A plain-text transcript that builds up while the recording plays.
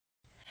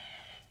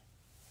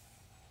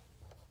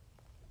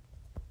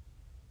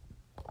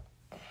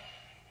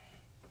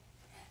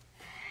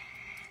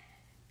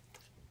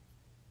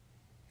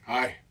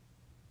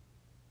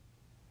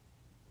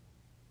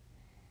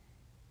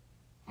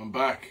I'm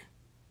back.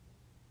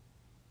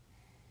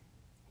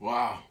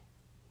 Wow.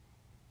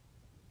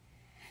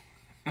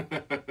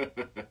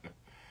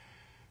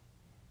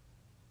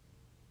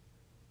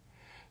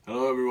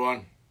 Hello,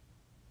 everyone.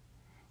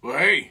 Well,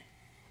 hey.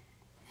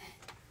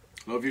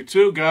 Love you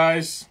too,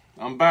 guys.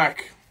 I'm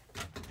back.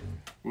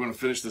 We're going to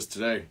finish this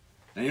today.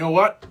 And you know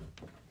what?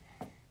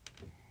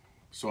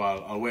 So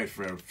I'll wait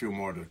for a few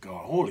more to go.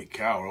 Holy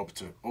cow, we're up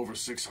to over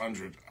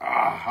 600.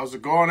 How's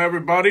it going,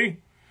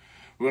 everybody?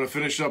 We're going to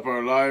finish up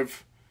our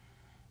live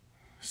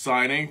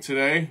signing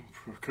today,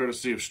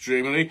 courtesy of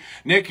Streamily.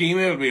 Nick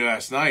emailed me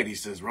last night. He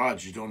says,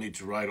 Raj, you don't need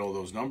to write all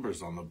those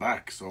numbers on the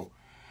back. So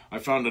I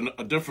found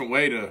a different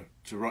way to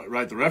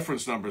write the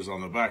reference numbers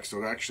on the back.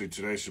 So actually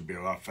today should be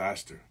a lot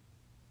faster.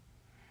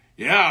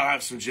 Yeah, I'll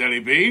have some jelly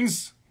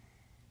beans.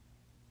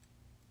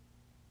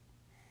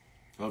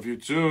 Love you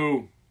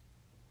too.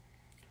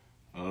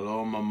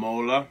 Hello,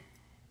 Mamola.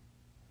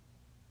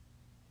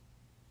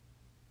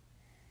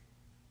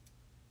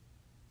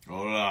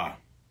 Hola.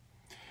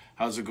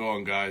 How's it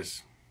going,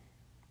 guys?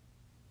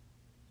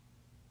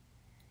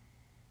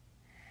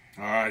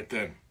 All right,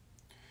 then.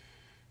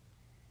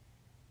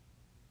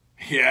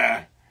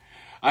 Yeah.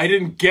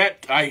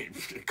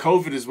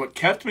 COVID is what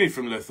kept me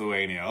from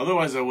Lithuania.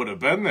 Otherwise, I would have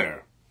been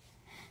there.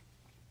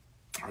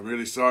 I'm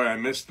really sorry I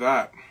missed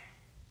that.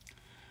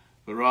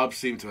 But Rob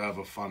seemed to have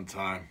a fun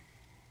time.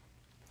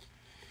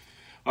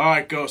 All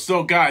right, go.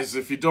 So, guys,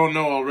 if you don't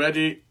know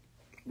already,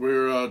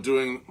 we're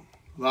doing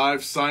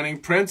live signing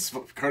prints,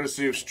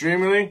 courtesy of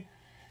Streamily.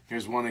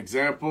 Here's one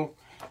example.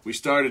 We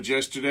started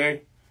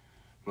yesterday,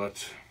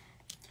 but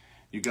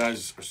you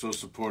guys are so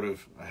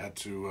supportive. I had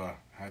to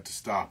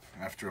stop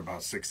after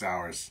about 6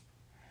 hours,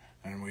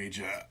 and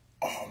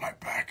oh, my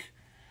back.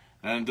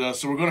 And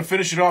so we're going to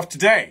finish it off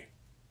today.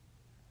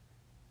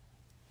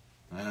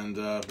 And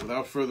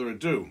without further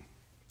ado.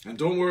 And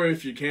don't worry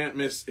if you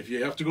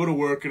have to go to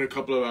work in a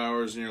couple of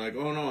hours and you're like,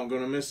 oh no, I'm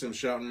going to miss him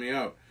shouting me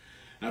out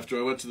after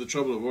I went to the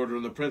trouble of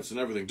ordering the prints and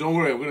everything. Don't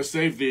worry, I'm going to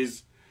save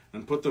these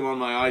and put them on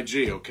my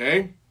IG,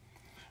 okay?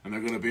 And they're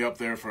going to be up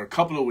there for a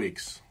couple of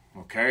weeks,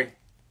 okay?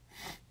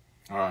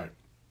 All right.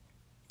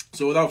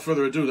 So without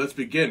further ado, let's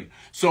begin.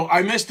 So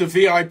I missed a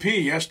VIP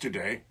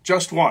yesterday,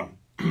 just one.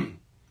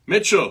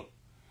 Mitchell,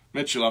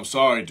 I'm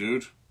sorry,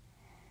 dude.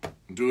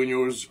 I'm doing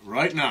yours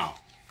right now.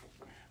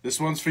 This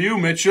one's for you,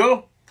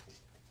 Mitchell.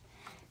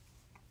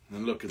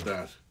 And look at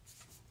that.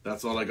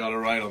 That's all I got to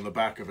write on the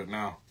back of it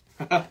now.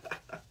 All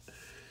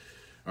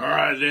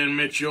right then,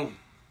 Mitchell.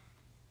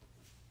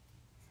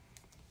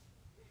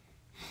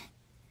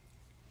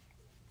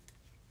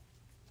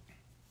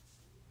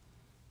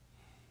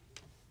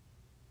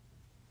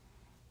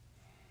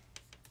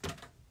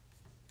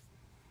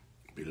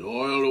 Be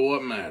loyal to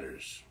what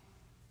matters.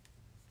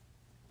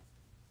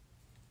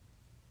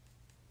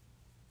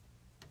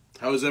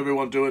 How is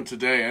everyone doing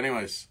today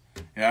anyways?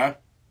 Yeah?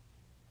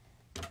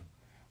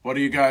 What are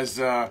you guys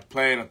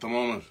playing at the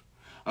moment?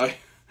 I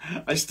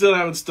still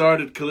haven't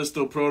started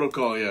Callisto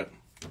Protocol yet.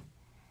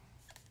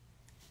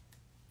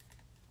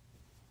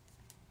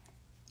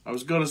 I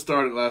was going to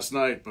start it last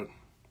night, but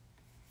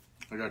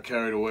I got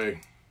carried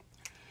away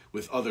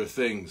with other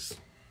things.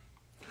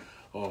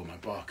 Oh, my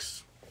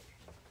box.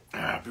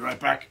 I'll be right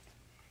back.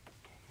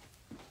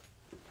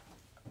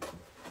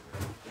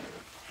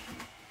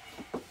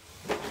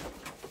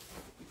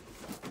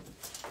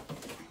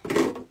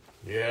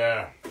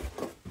 Yeah.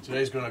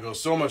 Today's going to go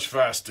so much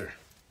faster.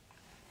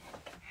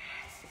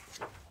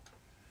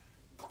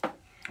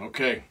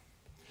 Okay.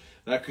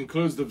 That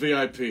concludes the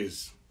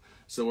VIPs.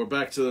 So we're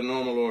back to the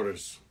normal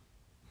orders.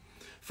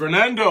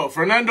 Fernando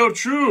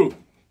True.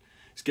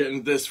 He's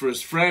getting this for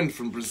his friend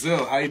from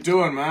Brazil. How you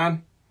doing,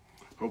 man?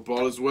 Hope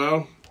all is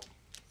well.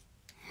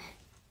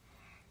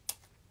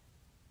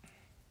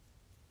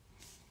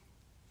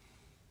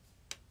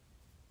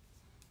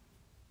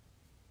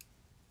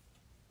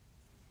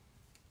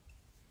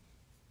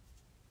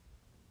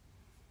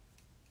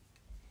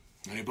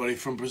 Anybody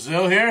from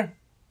Brazil here?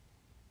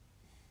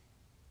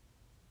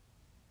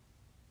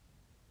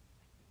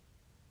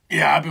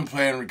 Yeah, I've been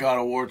playing God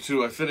of War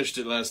 2. I finished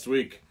it last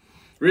week.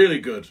 Really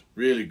good.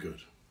 Really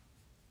good.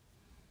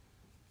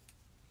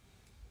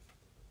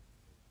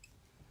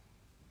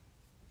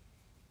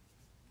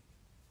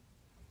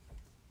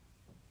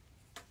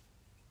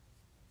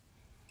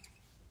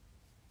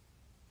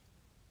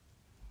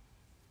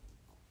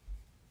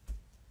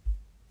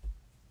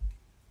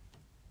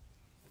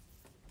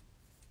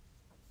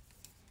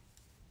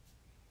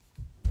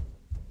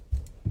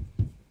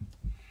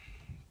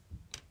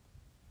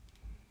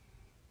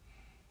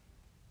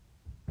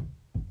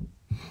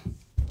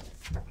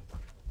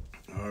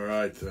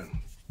 Alright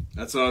then.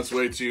 That's on its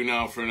way to you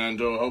now,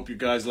 Fernando. I hope you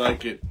guys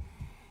like it.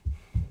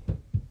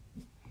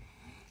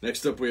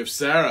 Next up we have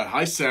Sarah.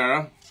 Hi,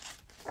 Sarah.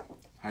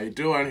 How you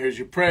doing? Here's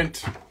your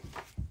print.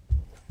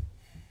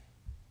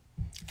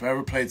 If I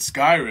ever played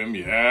Skyrim,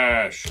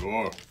 yeah,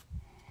 sure.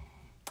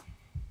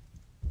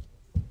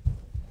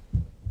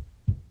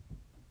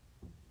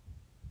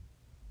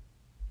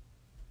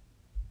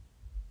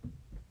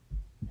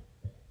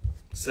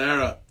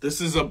 Sarah,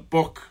 this is a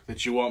book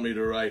that you want me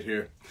to write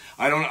here.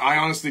 I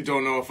honestly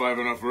don't know if I have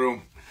enough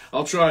room.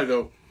 I'll try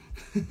though.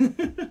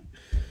 This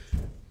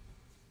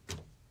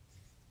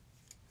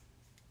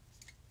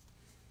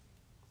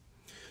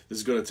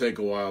is gonna take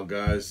a while,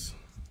 guys.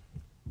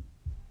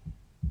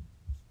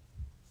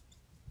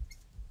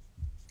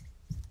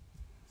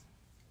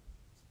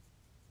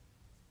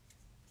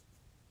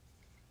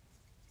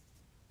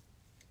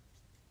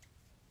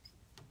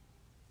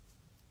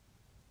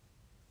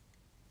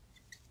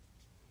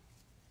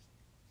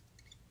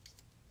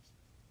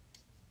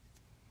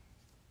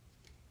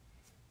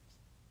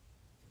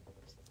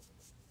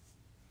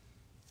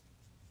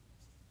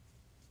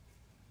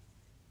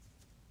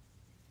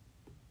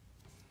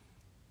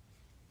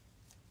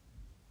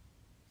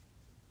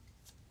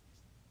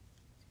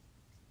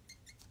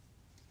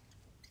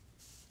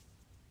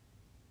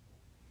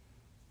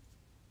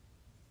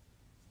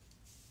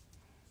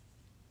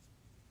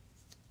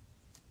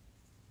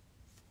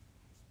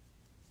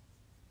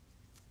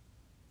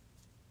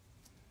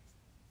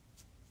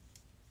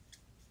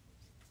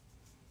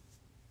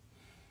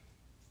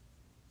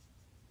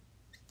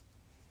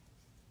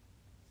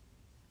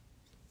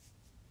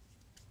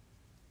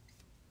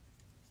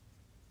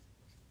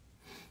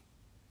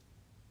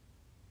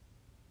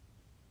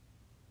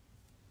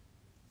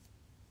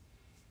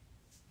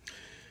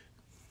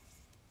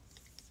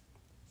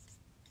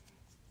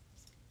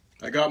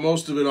 I got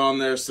most of it on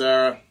there,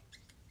 Sarah,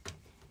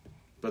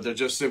 but there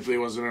just simply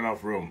wasn't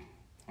enough room.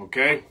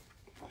 Okay?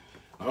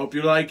 I hope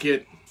you like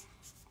it.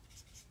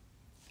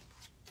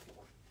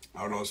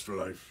 Outlaws for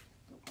life.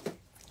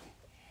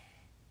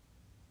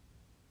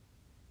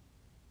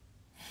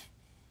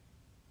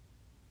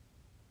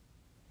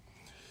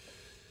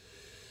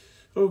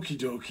 Okie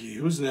dokie.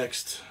 Who's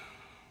next?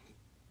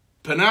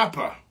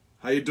 Panapa.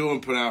 How you doing,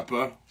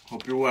 Panapa?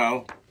 Hope you're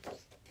well.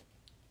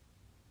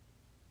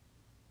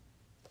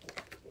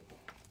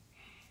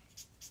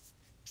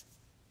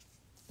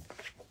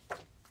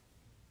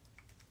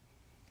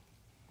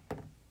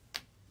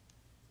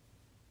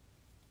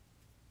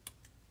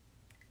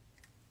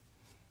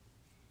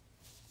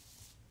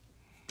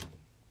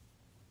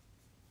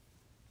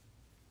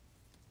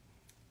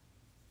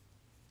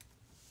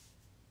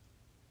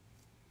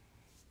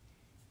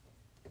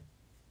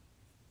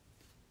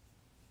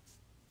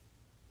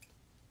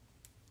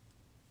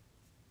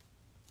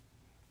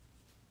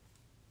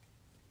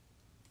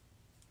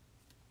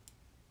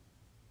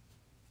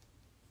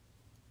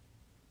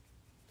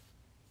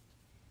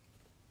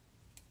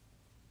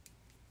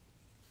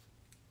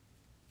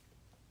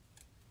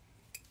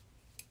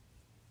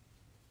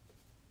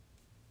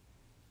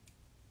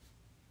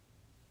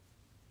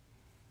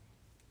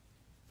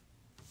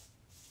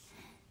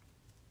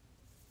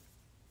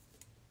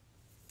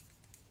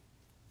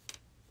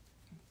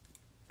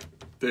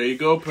 There you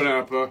go,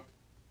 Panapa.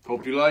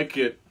 Hope you like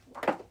it.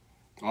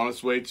 On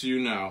its way to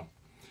you now.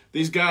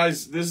 These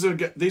guys, these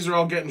are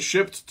all getting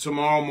shipped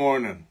tomorrow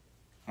morning.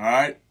 All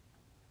right?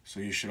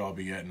 So you should all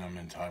be getting them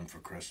in time for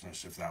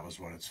Christmas, if that was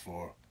what it's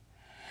for.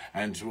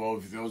 And to all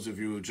of those of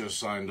you who just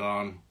signed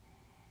on,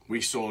 we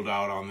sold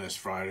out on this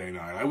Friday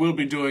night. I will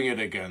be doing it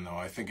again, though.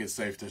 I think it's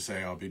safe to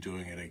say I'll be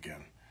doing it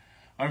again.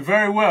 I'm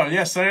very well.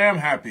 Yes, I am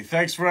happy.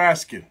 Thanks for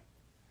asking.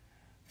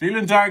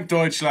 Vielen Dank,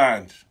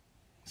 Deutschland.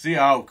 Sie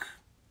auch.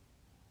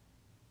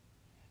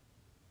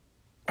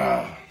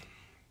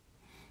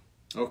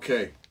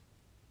 Okay.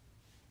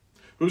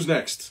 Who's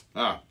next?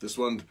 This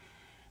one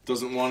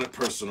doesn't want it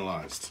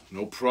personalized.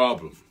 No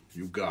problem.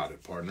 You got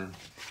it, partner.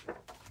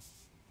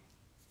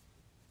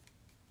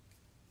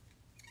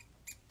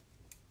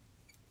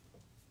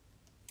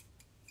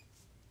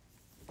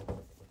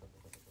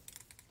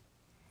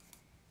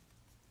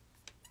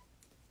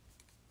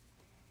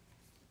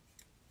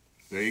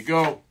 There you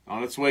go.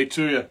 On its way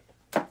to you.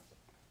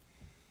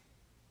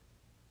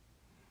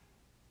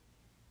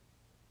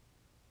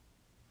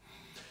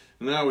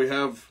 Now we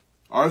have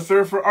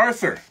Arthur for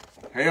Arthur.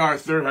 Hey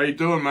Arthur, how you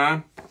doing,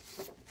 man?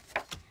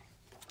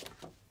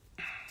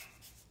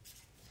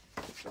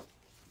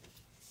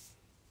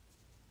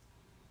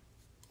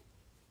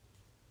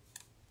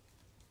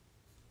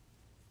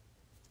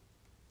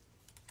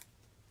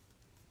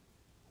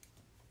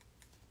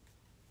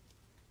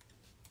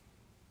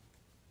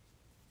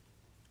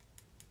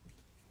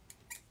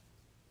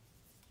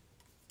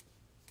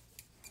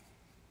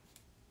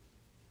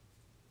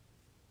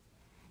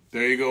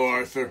 There you go,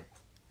 Arthur.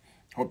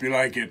 Hope you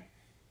like it.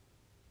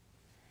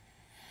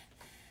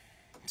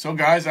 So,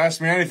 guys,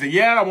 ask me anything.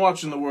 Yeah, I'm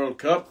watching the World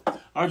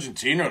Cup.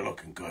 Argentina are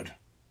looking good.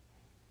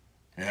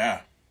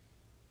 Yeah.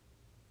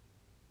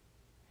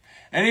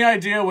 Any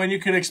idea when you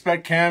can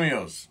expect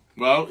cameos?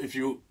 Well, if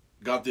you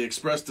got the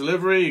express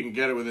delivery, you can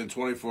get it within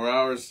 24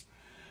 hours.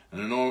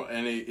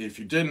 And if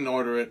you didn't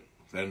order it,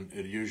 then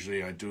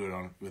usually I do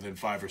it within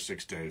 5 or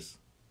 6 days.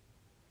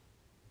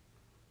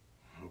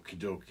 Okie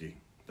dokie.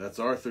 That's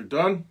Arthur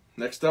done.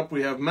 Next up,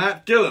 we have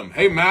Matt Gillum.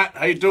 Hey, Matt.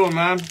 How you doing,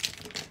 man?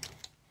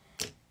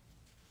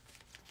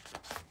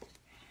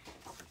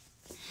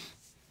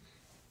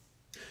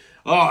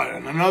 Oh,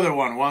 and another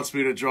one wants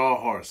me to draw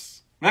a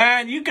horse.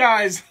 Man, you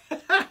guys.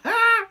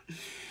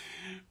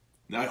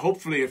 Now,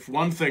 hopefully, if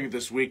one thing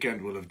this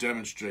weekend will have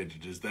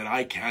demonstrated is that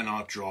I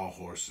cannot draw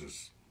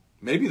horses.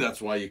 Maybe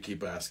that's why you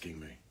keep asking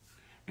me.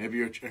 Maybe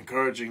you're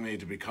encouraging me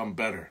to become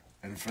better.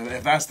 And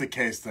if that's the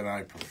case, then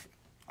I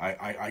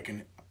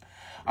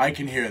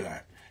can hear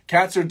that.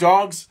 Cats or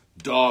dogs?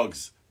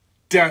 Dogs.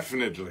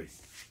 Definitely.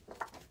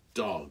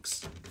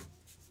 Dogs.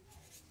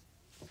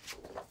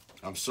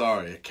 I'm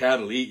sorry, a cat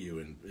will eat you.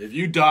 And if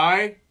you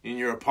die in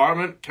your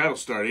apartment, a cat will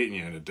start eating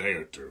you in a day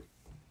or two.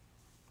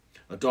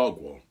 A dog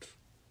won't.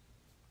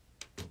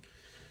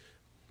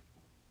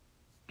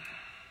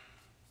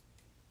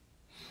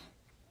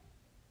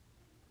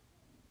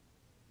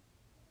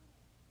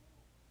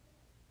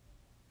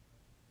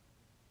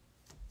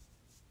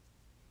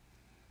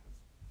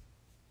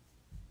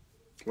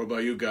 What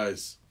about you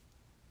guys?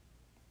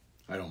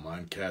 I don't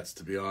mind cats,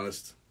 to be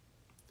honest.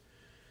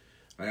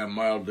 I am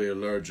mildly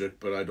allergic,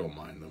 but I don't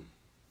mind them.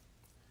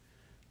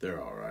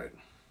 They're alright.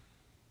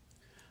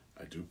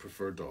 I do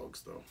prefer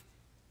dogs, though.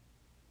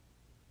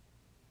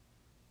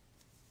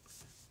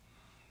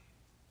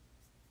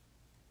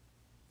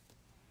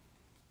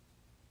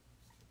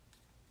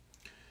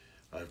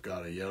 I've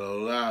got a yellow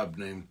lab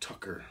named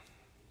Tucker.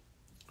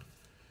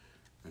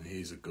 And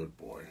he's a good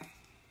boy.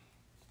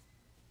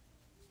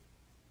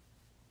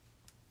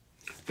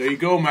 There you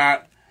go,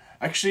 Matt.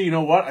 Actually, you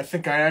know what? I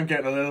think I am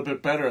getting a little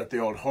bit better at the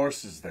old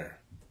horses there.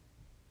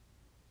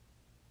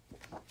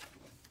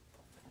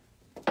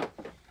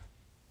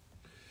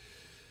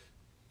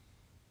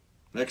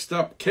 Next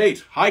up,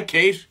 Kate. Hi,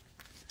 Kate.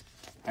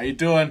 How you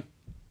doing?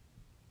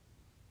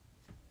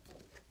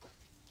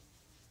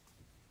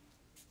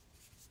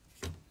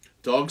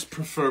 Dogs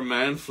prefer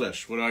man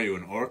flesh. What are you,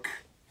 an orc?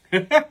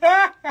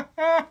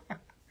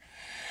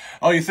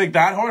 Oh, you think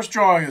that horse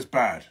drawing is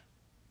bad?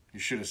 You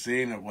should have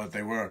seen what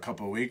they were a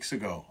couple of weeks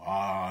ago.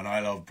 Ah, and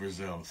I love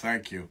Brazil.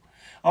 Thank you.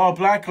 Oh, a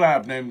black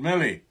lab named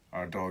Millie.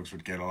 Our dogs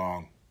would get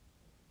along.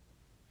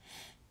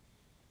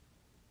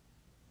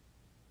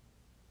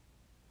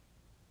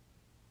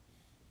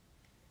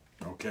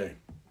 Okay.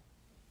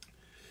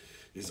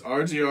 Is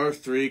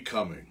RDR3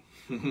 coming?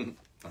 I'm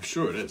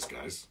sure it is,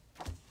 guys.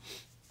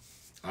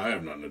 I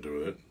have nothing to do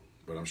with it,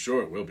 but I'm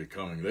sure it will be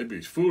coming. They'd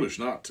be foolish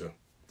not to.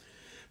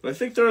 But I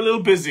think they're a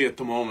little busy at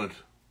the moment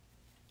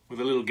with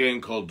a little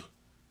game called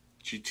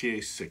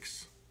GTA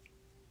 6.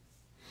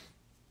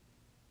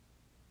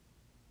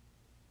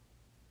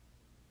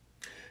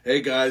 Hey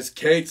guys,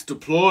 Kate's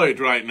deployed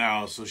right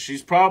now, so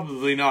she's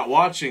probably not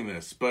watching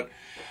this, but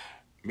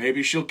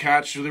maybe she'll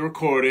catch the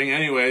recording.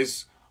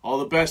 Anyways, all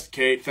the best,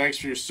 Kate. Thanks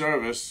for your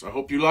service. I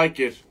hope you like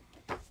it.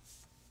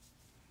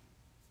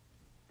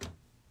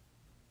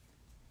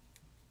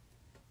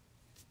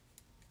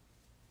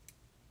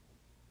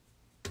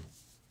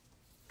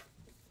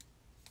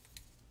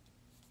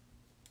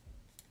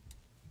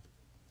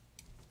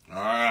 All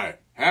right.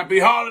 Happy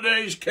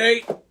holidays,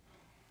 Kate.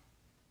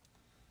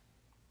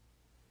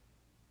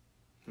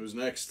 Who's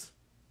next?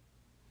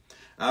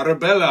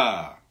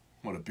 Arabella.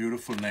 What a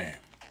beautiful name.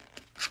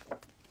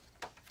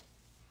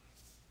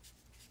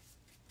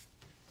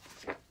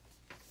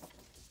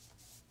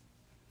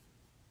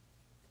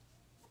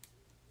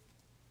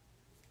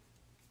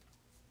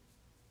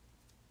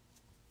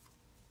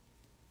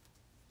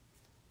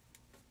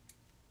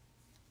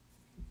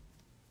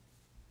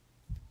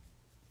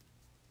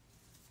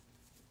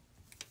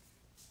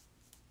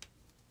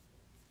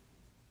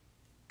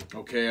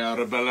 Okay,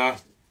 Arabella.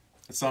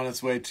 It's on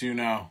its way to you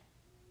now.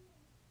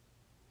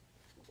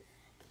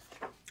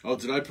 Oh,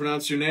 did I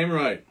pronounce your name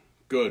right?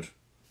 Good.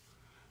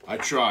 I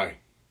try.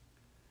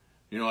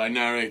 You know, I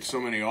narrate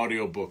so many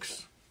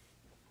audiobooks.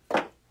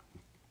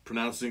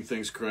 Pronouncing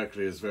things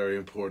correctly is very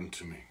important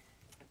to me.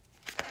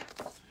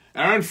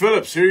 Aaron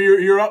Phillips, here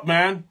you're up,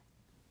 man.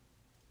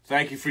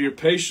 Thank you for your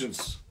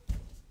patience.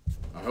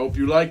 I hope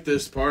you like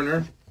this,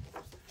 partner.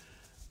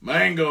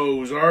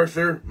 Mangoes,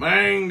 Arthur.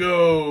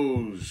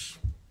 Mangoes.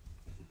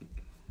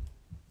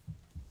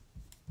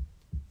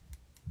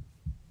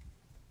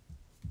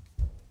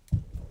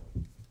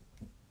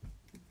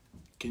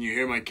 Can you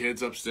hear my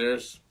kids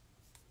upstairs?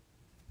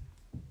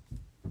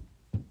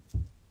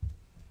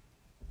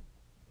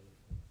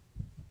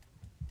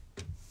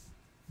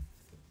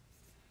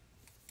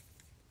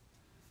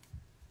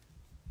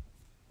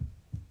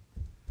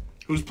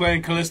 Who's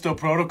playing Callisto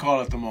Protocol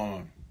at the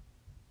moment?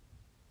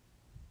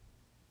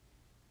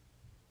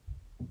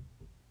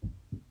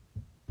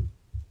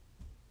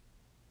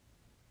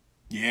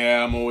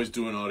 Yeah, I'm always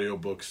doing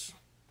audiobooks.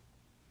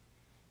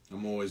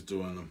 I'm always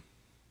doing them.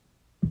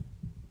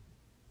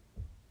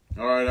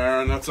 All right,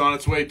 Aaron, that's on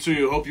its way to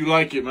you. Hope you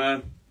like it,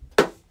 man.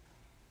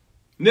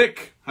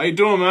 Nick, how you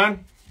doing,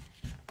 man?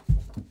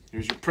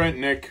 Here's your print,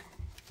 Nick.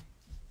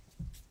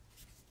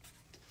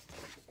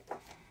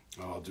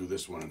 Oh, I'll do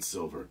this one in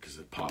silver because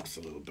it pops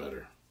a little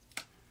better.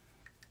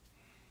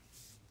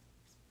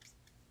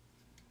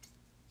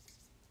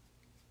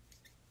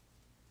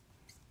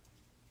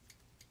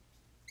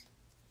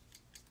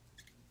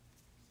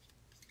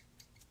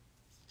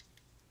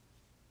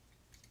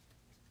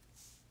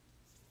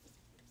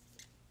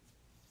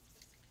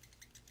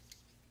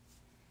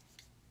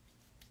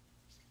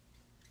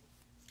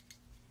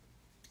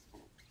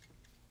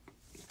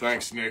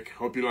 Thanks, Nick.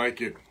 Hope you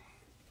like it.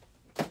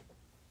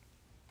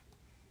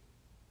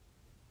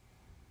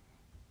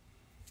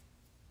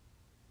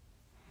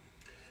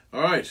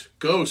 All right,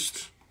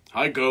 Ghost.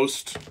 Hi,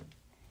 Ghost.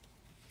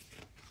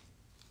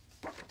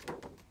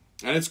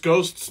 And it's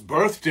Ghost's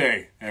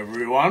birthday,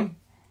 everyone.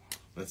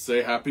 Let's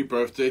say happy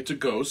birthday to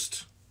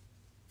Ghost.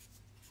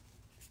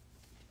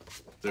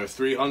 They're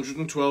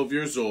 312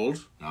 years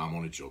old. No, I'm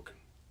only joking.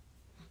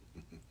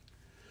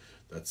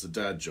 That's a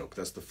dad joke.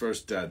 That's the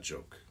first dad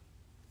joke.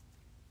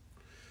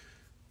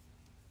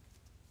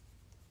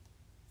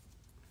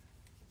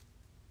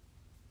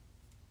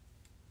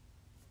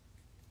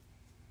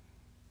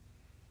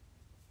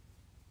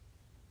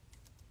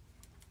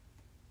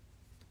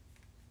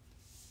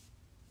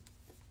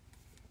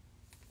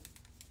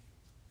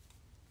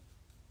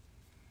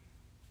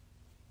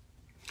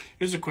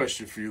 Here's a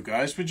question for you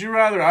guys. Would you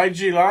rather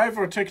IG Live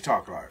or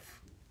TikTok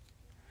Live?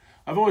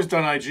 I've always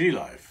done IG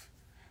Live.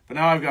 But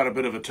now I've got a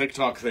bit of a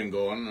TikTok thing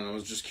going, and I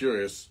was just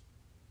curious.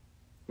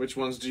 Which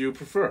ones do you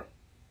prefer?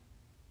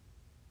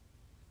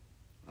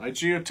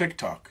 IG or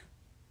TikTok?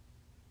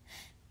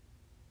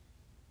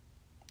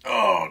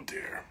 Oh,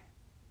 dear.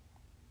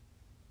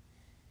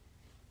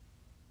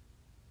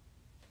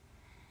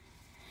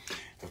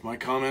 Have my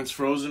comments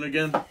frozen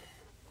again?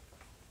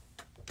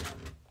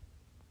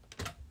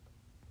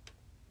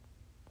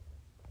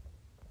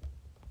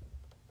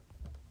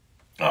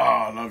 Oh,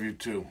 I love you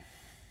too.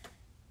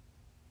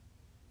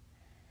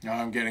 Now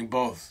I'm getting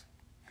both.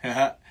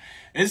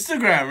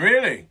 Instagram,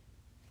 really?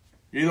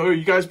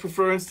 You guys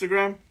prefer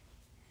Instagram?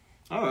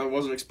 Oh, I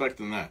wasn't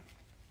expecting that.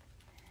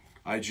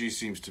 IG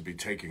seems to be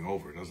taking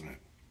over, doesn't it?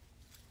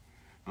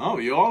 Oh,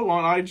 you all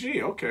want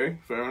IG. Okay,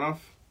 fair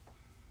enough.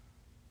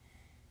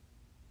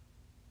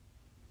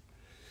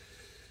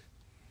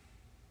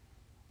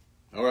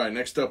 All right,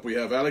 next up we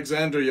have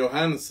Alexander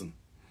Johansson.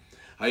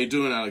 How you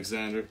doing,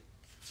 Alexander?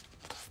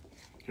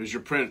 Here's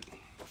your print.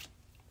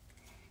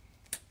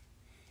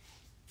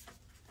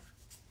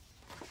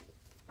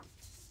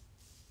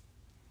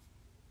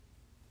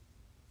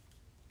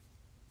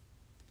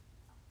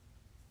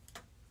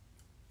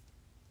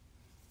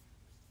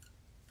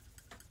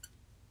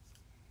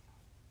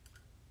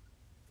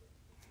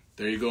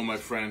 There you go, my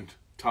friend.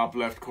 Top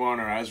left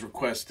corner, as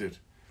requested.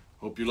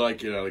 Hope you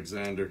like it,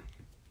 Alexander.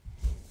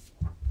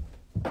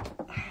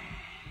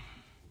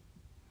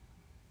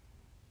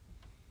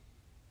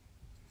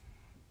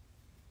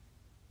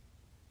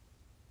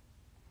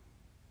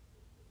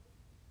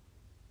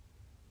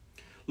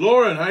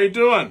 Lauren, how you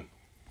doing?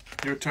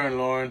 Your turn,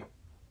 Lauren.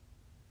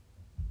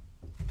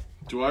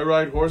 Do I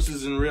ride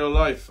horses in real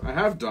life? I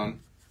have done.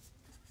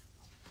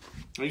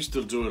 I used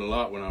to do it a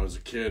lot when I was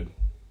a kid.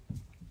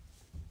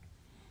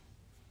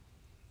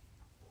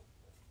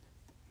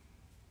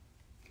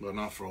 But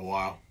not for a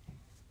while.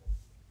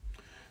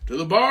 To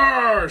the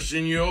bar,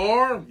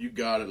 senor! You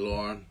got it,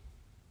 Lauren.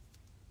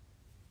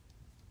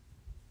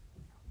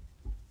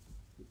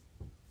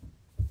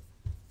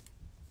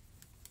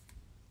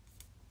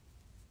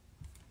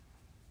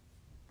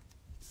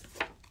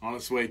 On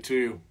its way to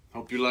you.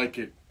 Hope you like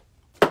it.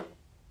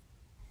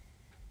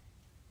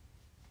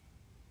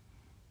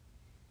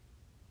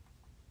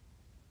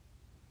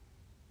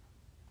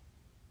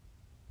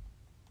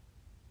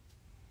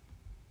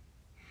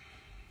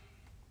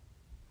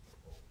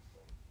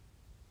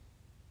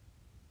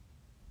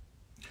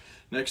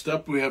 Next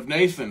up, we have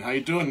Nathan. How you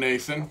doing,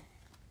 Nathan?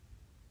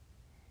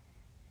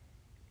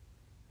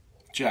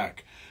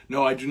 Jack.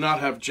 No, I do not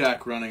have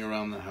Jack running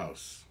around the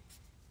house.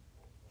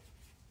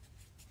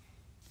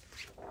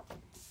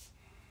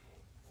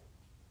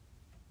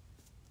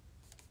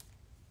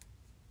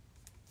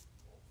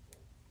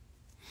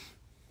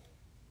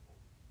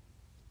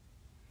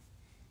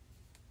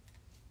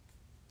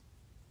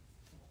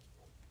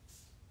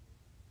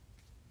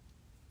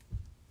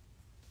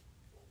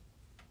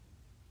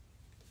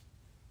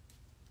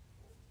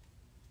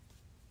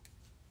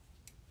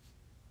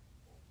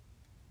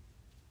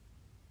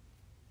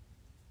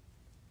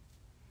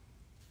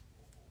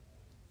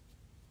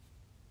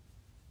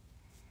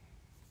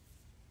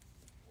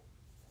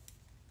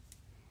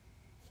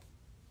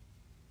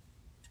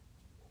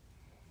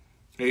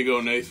 Here you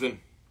go, Nathan.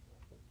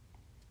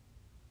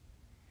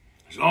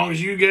 As long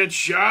as you get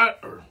shot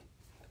or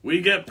we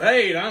get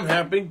paid, I'm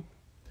happy.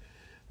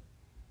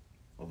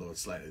 Although it's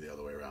slightly the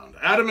other way around.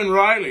 Adam and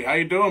Riley, how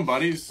you doing,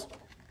 buddies?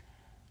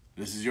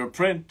 This is your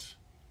print.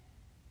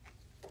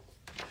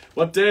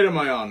 What date am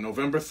I on?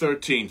 November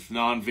 13th,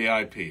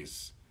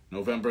 non-VIPs.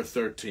 November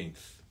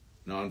 13th,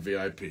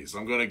 non-VIPs.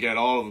 I'm going to get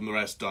all of them the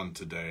rest done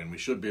today, and we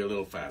should be a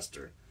little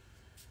faster.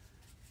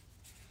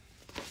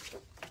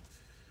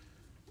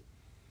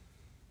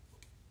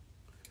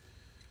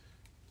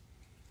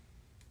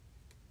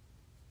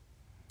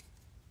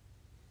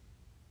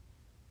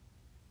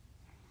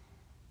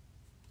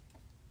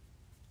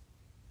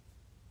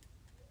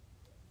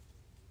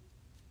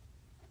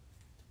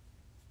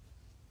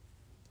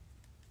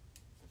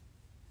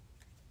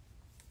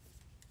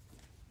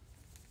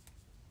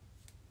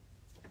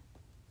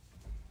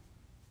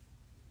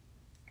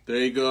 There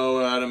you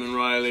go, Adam and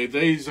Riley.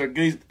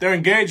 They're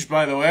engaged,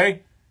 by the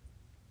way.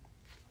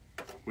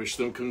 Wish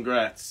them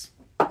congrats.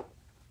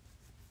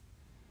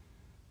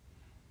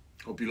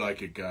 Hope you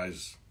like it,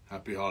 guys.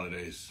 Happy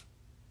holidays.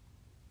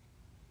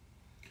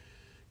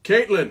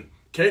 Caitlin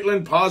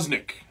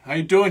Posnick. How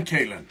you doing,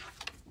 Caitlin?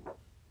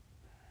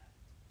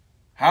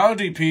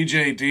 Howdy,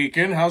 PJ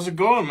Deacon. How's it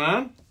going,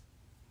 man?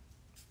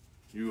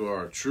 You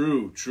are a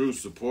true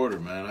supporter,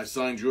 man. I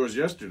signed yours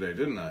yesterday,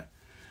 didn't I?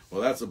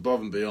 Well, that's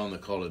above and beyond the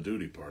Call of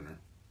Duty, partner.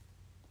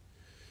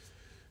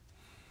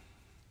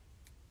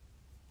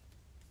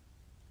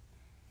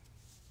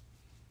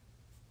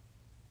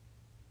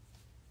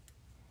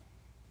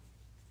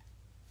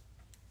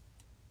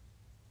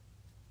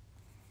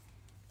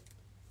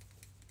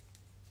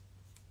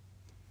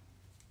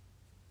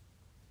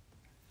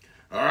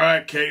 All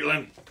right,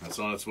 Caitlin. That's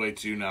on its way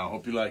to you now.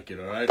 Hope you like it,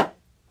 all right?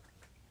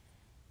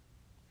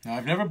 Now,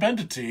 I've never been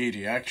to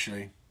Tahiti,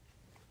 actually.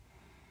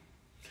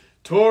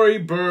 Tori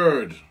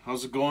Bird.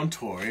 How's it going,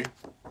 Tori?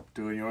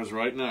 Doing yours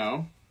right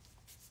now.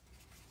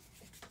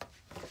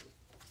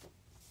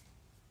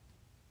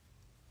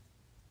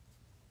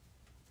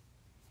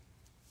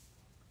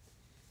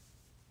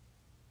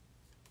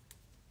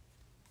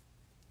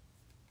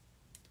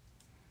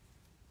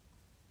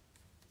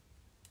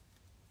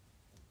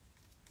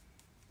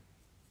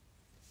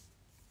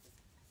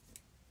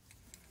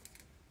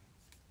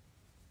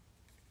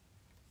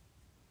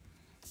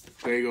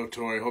 There you go,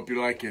 Tori. Hope you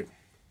like it.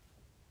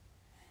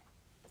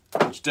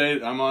 Which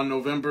date? I'm on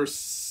November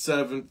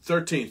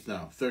 13th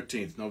now.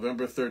 13th.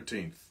 November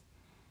 13th.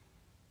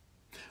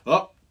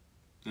 Oh,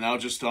 now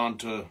just on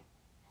to,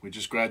 we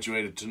just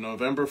graduated to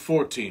November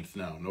 14th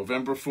now.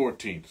 November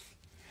 14th.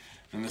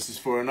 And this is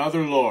for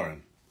another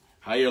Lauren.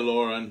 Hiya,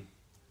 Lauren.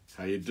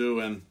 How you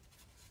doing?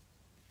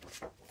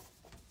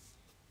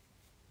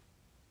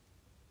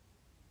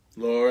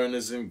 Lauren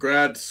is in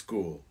grad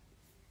school.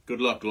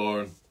 Good luck,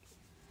 Lauren.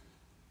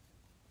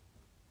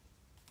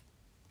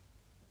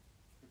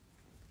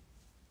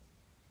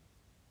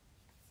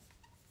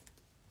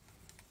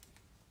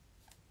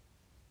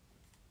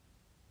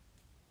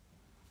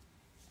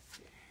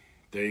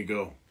 There you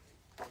go.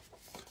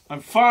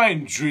 I'm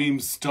fine, Dream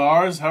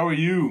Stars. How are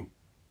you?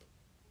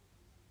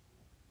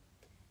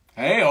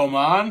 Hey,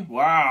 Oman.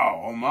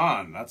 Wow,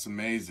 Oman. That's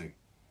amazing.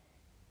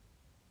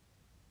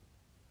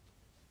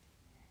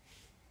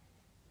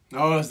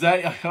 Oh, is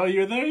that... Oh,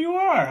 you're there. You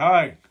are.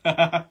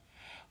 Hi.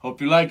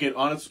 Hope you like it.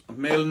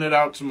 Mailing it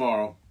out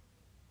tomorrow.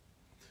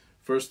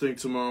 First thing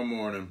tomorrow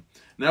morning.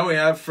 Now we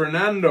have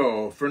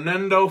Fernando.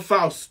 Fernando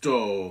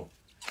Fausto.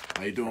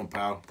 How you doing,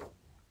 pal?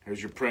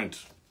 Here's your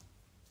print.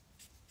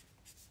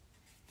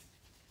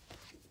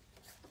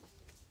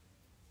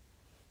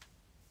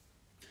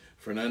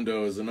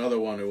 Fernando is another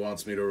one who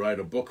wants me to write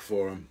a book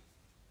for him.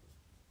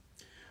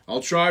 I'll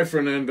try,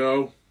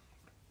 Fernando.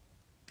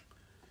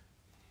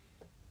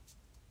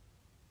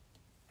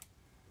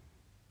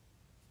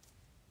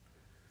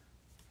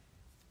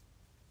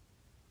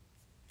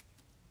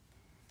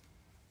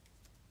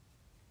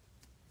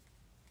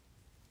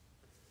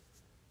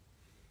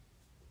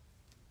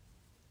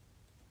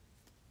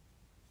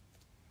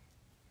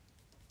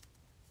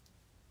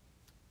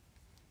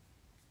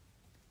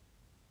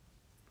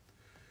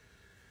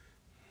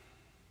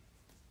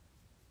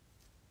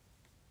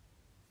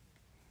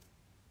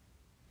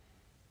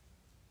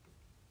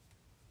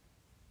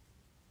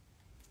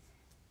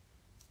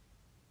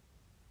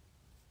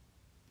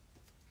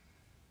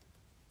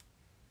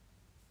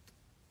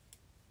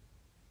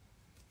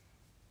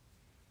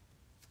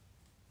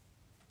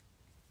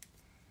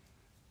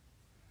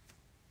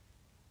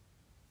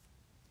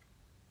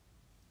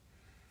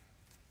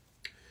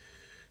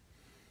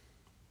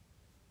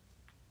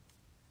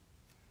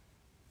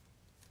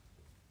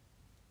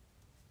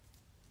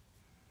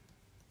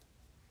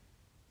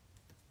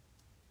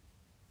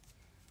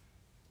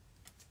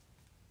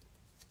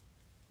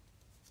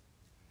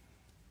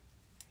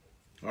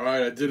 All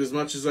right, I did as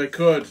much as I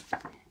could.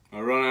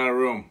 I run out of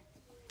room.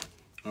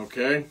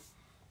 Okay?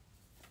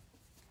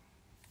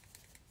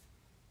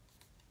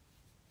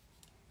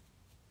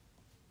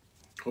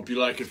 Hope you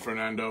like it,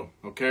 Fernando.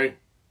 Okay?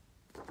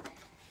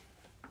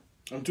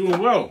 I'm doing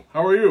well.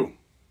 How are you?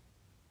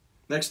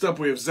 Next up,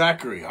 we have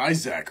Zachary. Hi,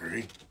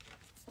 Zachary.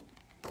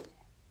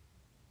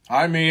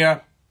 Hi,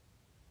 Mia.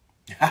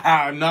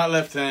 I'm not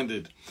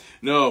left-handed.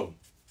 No.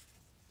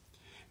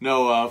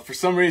 No, for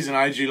some reason,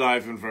 IG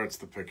Live inverts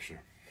the picture.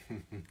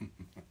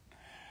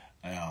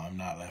 No, I'm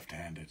not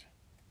left-handed.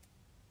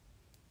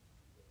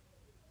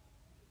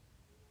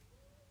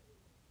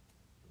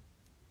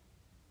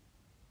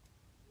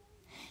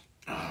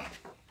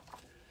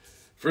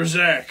 For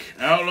Zach,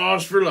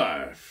 Outlaws for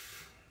Life.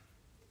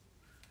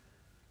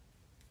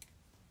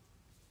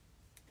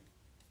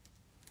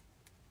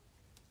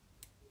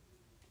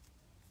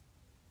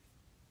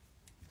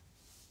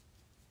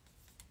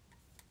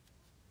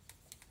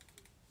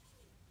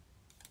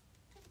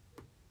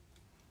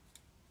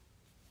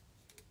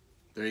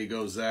 There you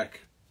go, Zach.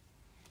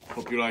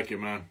 Hope you like it,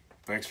 man.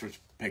 Thanks for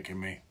picking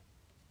me.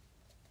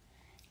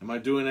 Am I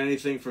doing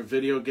anything for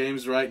video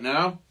games right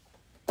now?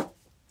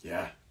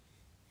 Yeah.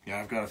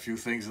 Yeah, I've got a few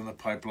things in the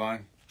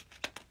pipeline.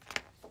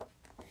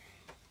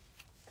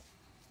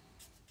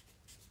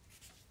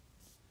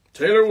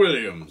 Taylor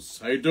Williams,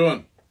 how you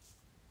doing?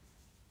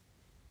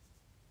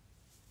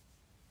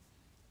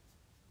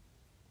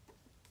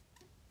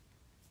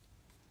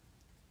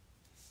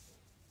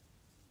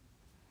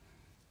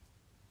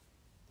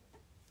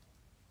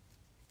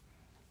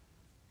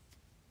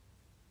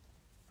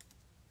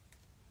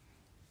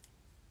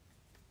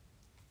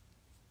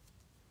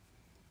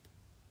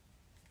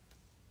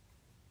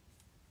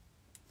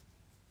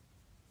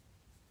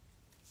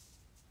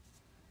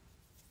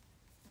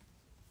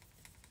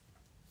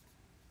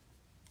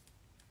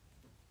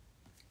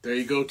 There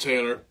you go,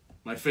 Taylor.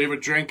 My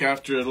favorite drink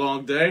after a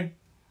long day?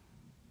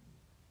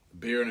 A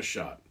beer and a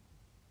shot.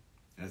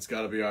 And it's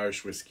got to be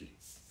Irish whiskey.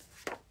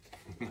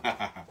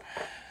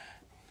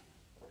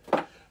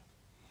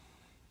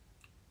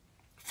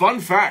 Fun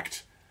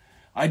fact.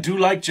 I do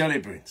like jelly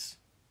beans.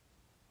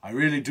 I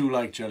really do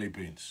like jelly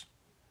beans.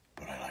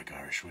 But I like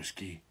Irish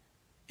whiskey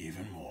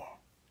even more.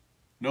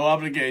 No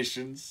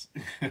obligations.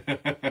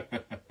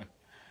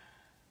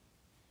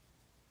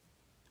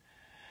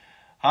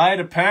 Hi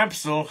to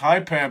Pampsel. Hi,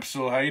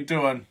 Pampsel. How you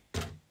doing?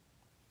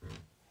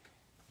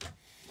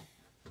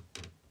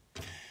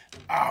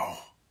 Ow.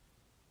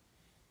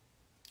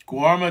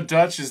 Guarma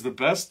Dutch is the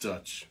best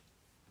Dutch.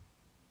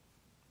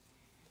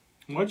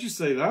 Why'd you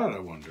say that, I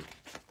wonder?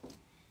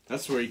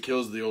 That's where he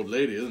kills the old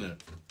lady, isn't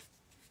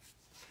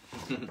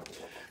it?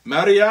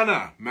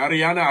 Mariana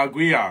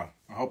Aguiar.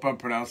 I hope I'm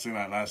pronouncing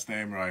that last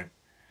name right.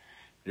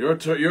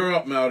 You're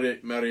up,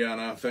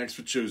 Mariana. Thanks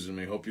for choosing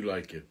me. Hope you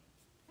like it.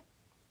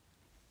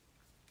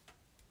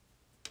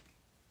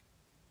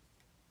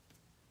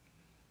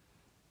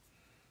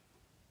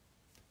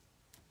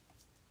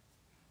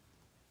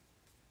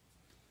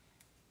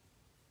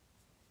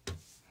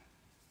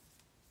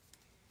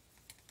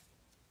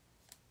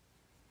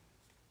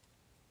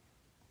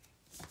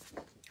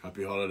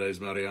 Happy holidays,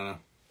 Mariana.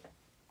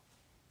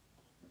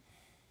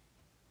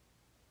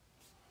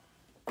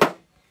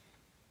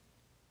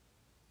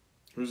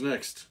 Who's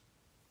next?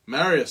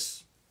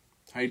 Marius.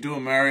 How you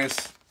doing,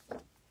 Marius?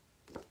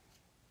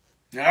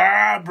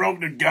 Ah, I broke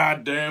the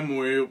goddamn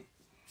wheel.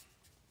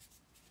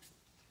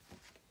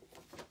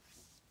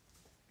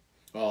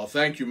 Oh,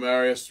 thank you,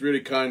 Marius.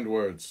 Really kind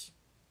words.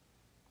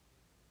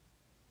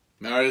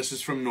 Marius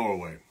is from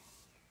Norway.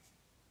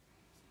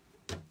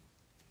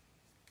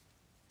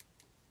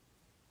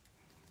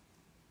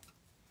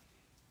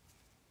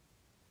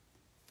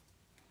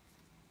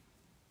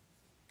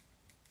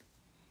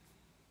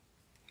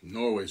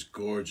 Norway's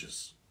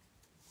gorgeous.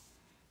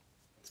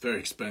 It's very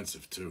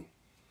expensive, too.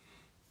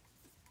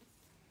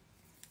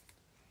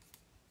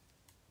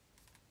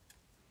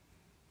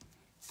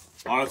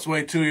 On its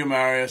way to you,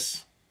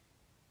 Marius.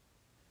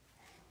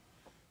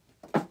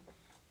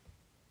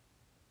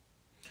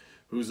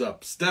 Who's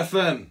up?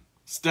 Stefan!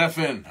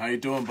 Stefan, how you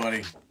doing,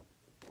 buddy?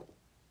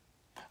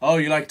 Oh,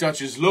 you like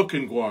Dutch's look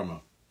in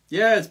Guarma?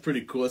 Yeah, it's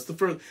pretty cool. It's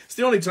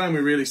the only time we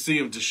really see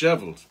him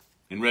disheveled.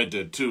 In Red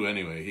Dead 2,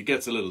 anyway. He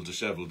gets a little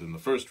disheveled in the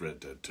first Red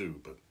Dead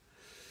 2, but...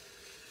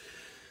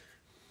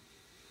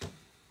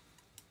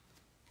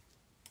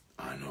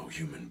 I know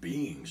human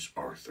beings,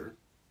 Arthur.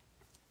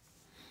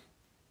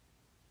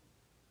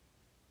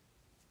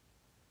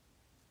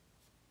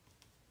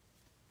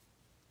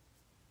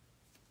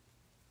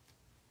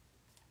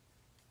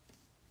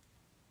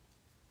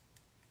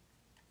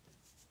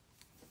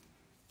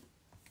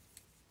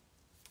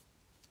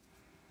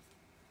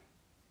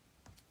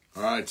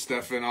 All right,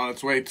 Stefan, on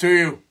its way to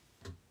you.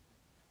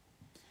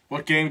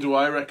 What game do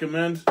I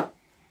recommend?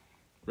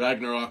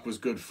 Ragnarok was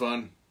good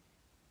fun.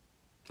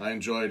 I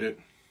enjoyed it.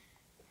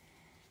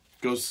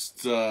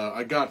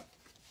 I got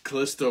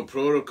Callisto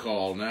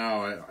Protocol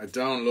now. I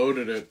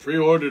downloaded it,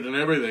 pre-ordered and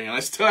everything, and I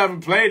still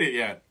haven't played it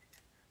yet.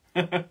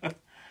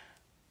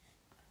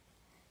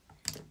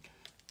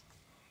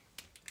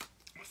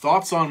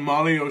 Thoughts on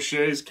Molly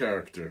O'Shea's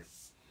character?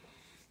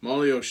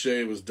 Molly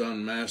O'Shea was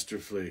done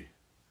masterfully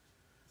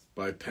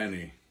by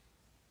Penny.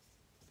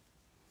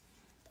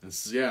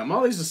 Yeah,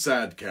 Molly's a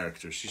sad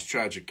character. She's a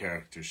tragic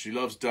character. She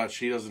loves Dutch.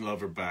 He doesn't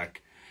love her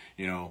back,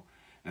 you know.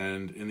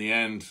 And in the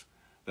end,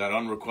 that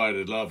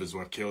unrequited love is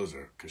what kills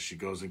her, because she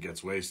goes and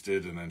gets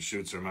wasted and then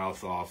shoots her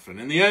mouth off. And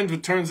in the end,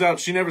 it turns out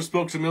she never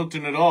spoke to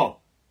Milton at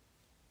all.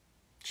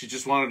 She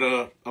just wanted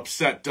to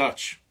upset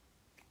Dutch.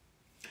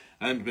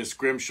 And Miss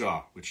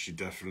Grimshaw, which she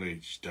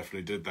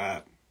definitely did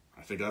that.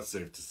 I think that's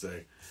safe to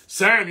say.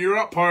 Sam, you're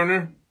up,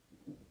 partner.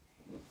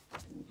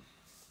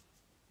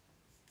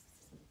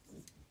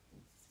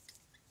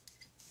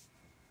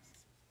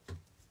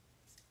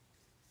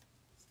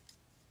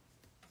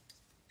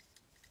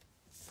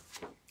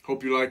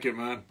 Hope you like it,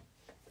 man.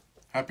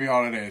 Happy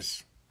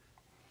holidays.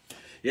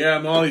 Yeah,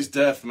 Molly's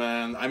death,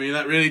 man. I mean,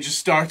 that really just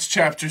starts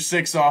chapter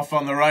 6 off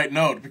on the right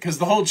note, because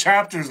the whole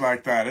chapter's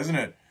like that, isn't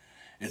it?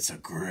 It's a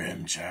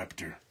grim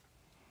chapter.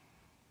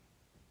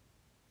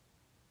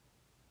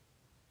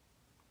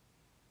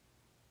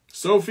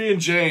 Sophie and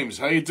James,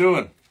 how you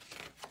doing?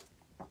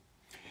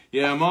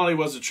 Yeah, Molly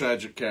was a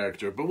tragic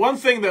character. But one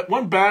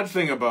bad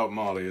thing about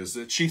Molly is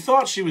that she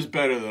thought she was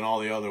better than all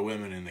the other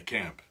women in the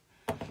camp.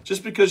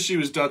 Just because she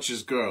was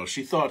Dutch's girl,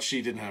 she thought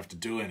she didn't have to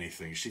do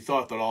anything. She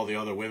thought that all the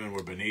other women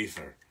were beneath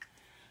her.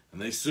 And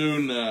they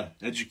soon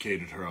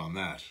educated her on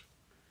that.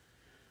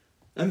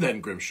 And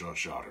then Grimshaw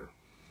shot her.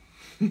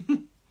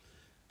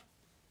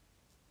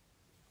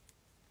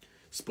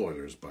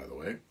 Spoilers, by the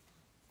way.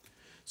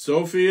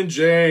 Sophie and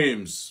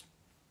James.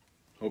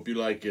 Hope you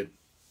like it.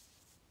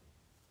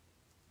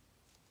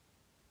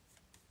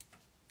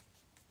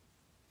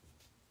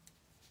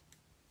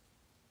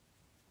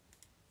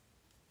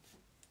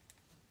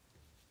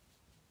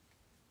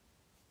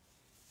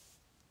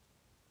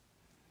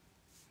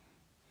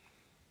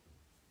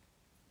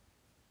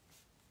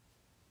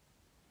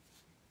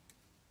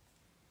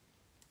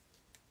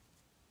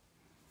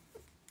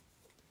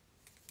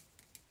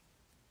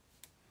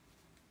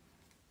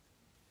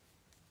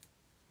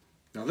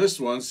 Now this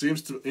one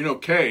seems to,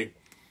 Kay.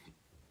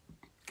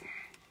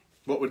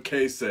 What would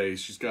Kay say?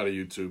 She's got a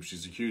YouTube.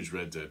 She's a huge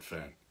Red Dead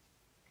fan.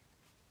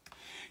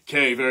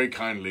 Kay very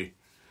kindly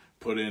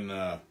put in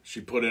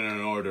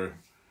an order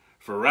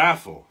for a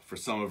raffle for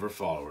some of her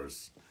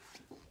followers.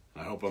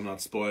 I hope I'm not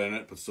spoiling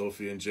it, but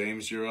Sophie and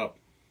James, you're up.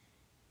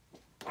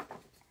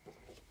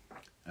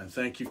 And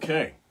thank you,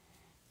 Kay,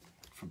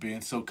 for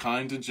being so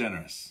kind and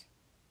generous.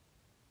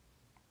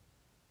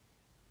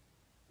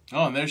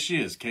 Oh, and there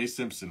she is, Kay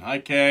Simpson. Hi,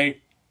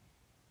 Kay.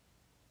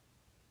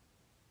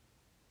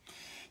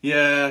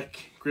 Yeah,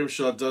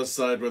 Grimshaw does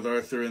side with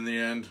Arthur in the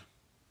end.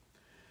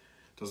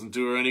 Doesn't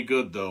do her any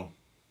good, though.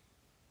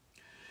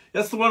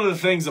 That's one of the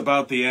things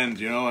about the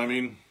end, I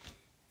mean,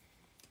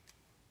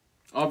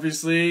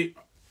 obviously,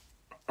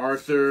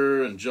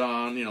 Arthur and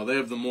John, they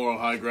have the moral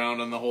high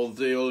ground on the whole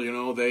deal,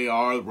 they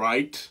are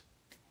right.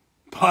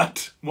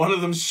 But one of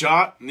them's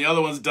shot and the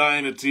other one's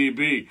dying of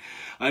TB.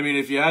 I mean,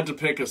 if you had to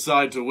pick a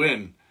side to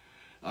win,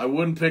 I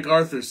wouldn't pick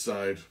Arthur's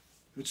side,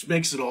 which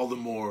makes it all the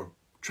more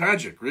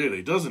tragic,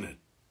 really, doesn't it?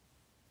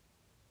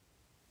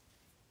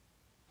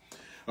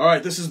 All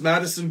right, this is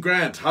Madison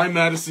Grant. Hi,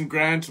 Madison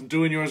Grant. I'm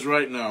doing yours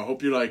right now.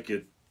 Hope you like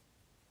it.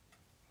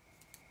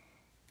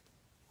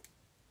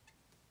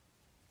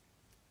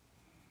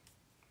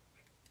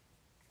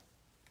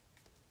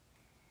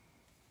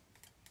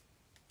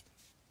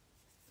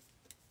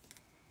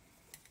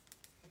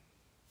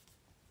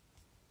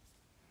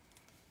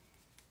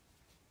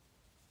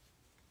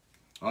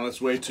 On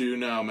its way to you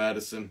now,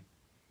 Madison.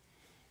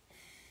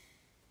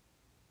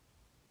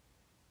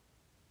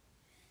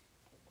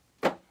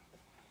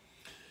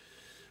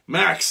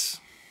 Max!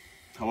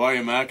 How are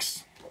you,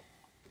 Max?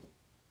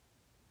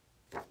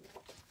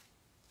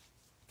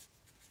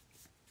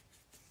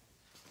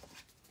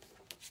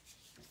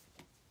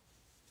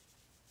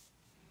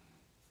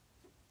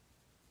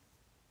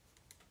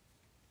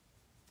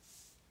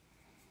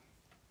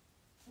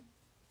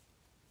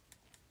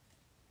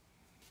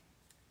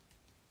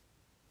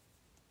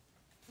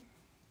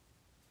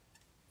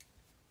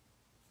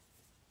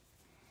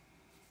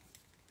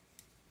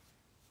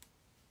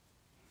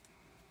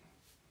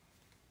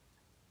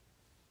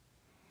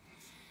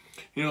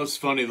 It's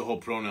funny, the whole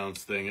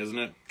pronouns thing, isn't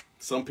it?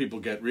 Some people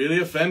get really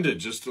offended,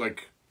 just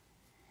like,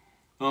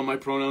 oh, my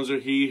pronouns are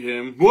he,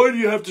 him. Why do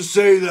you have to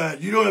say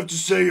that? You don't have to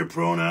say your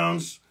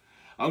pronouns.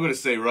 I'm going to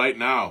say right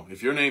now,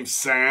 if your name's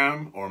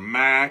Sam or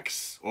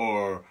Max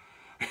or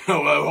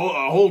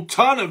a whole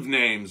ton of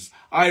names,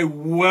 I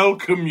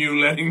welcome you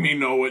letting me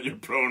know what your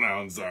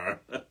pronouns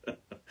are.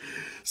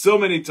 So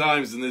many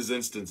times in these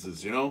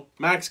instances,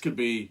 Max could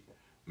be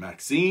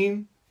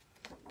Maxine,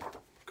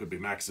 could be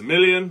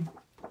Maximilian.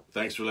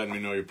 Thanks for letting me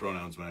know your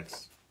pronouns,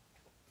 Max.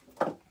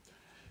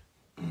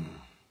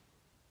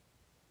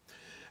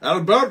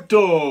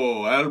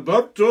 Alberto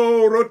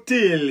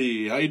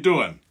Rotilli. How you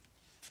doing?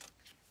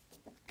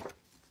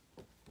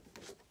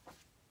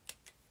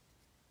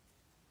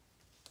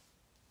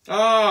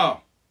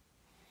 Ah!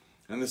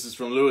 And this is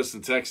from Lewis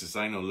in Texas.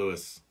 I know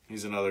Lewis.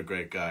 He's another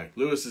great guy.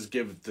 Lewis has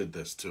gifted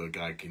this to a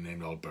guy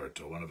named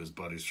Alberto, one of his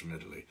buddies from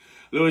Italy.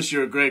 Lewis,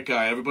 you're a great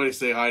guy. Everybody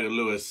say hi to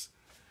Lewis.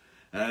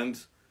 And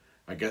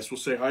I guess we'll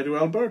say hi to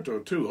Alberto,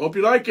 too. Hope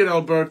you like it,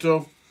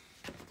 Alberto.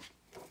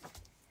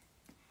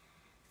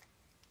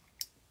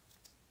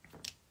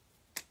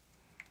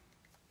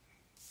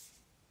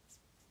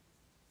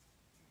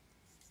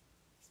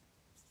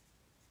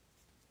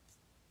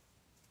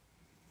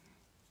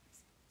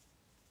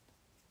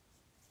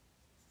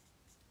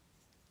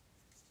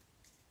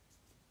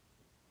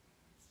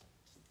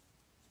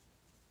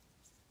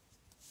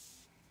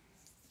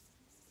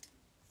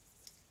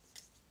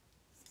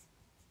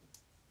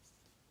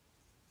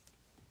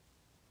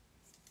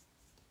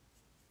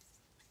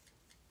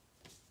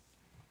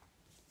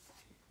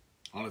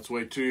 On its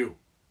way to you.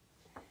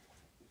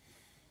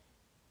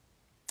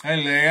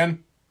 Hey, Leanne.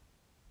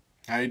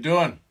 How you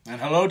doing?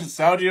 And hello to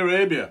Saudi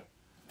Arabia.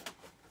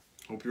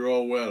 Hope you're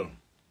all well.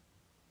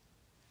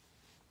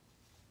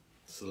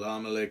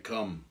 Salam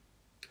alaikum.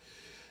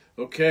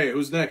 Okay,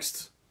 who's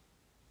next?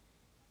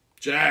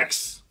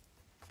 Jax.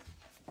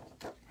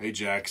 Hey,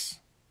 Jax.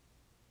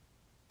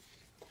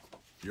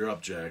 You're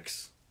up,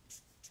 Jax.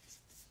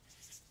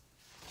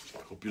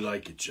 Hope you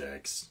like it,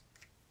 Jax.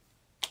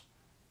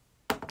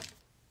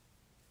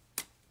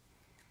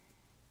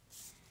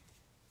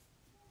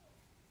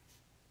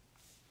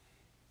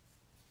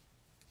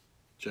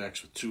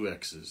 Jax with 2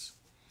 X's.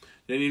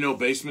 Then you know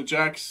Basement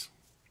Jax?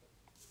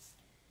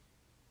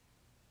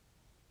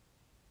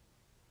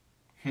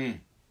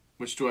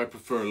 Which do I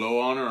prefer, low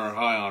honor or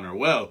high honor?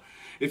 Well,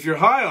 if you're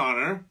high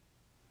honor,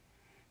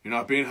 you're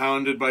not being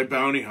hounded by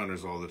bounty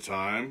hunters all the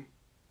time.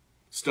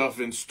 Stuff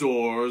in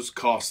stores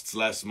costs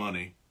less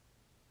money.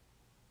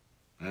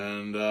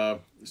 And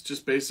it's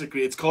just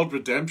basically, it's called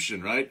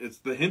redemption, right? It's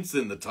the hint's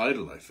in the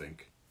title, I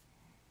think.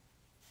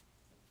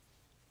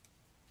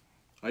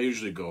 I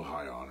usually go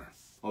high honor.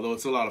 Although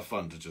it's a lot of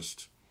fun to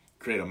just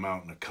create a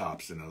mountain of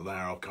cops in a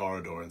narrow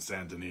corridor in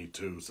Saint Denis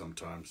too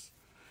sometimes.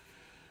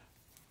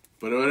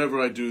 But whenever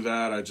I do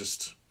that, I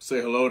just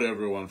say hello to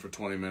everyone for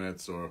 20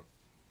 minutes or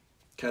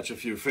catch a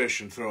few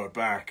fish and throw it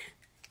back.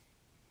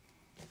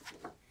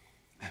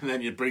 And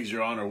then it brings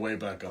your honor way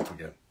back up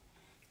again.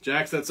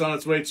 Jax, that's on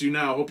its way to you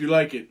now. Hope you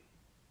like it.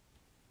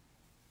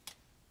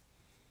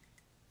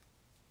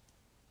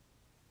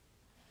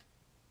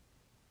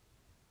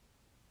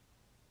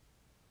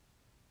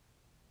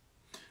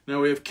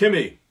 Now we have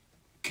Kimmy.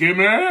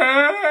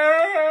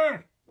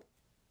 Kimmy!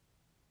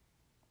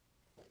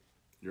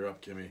 You're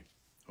up, Kimmy.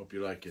 Hope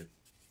you like it.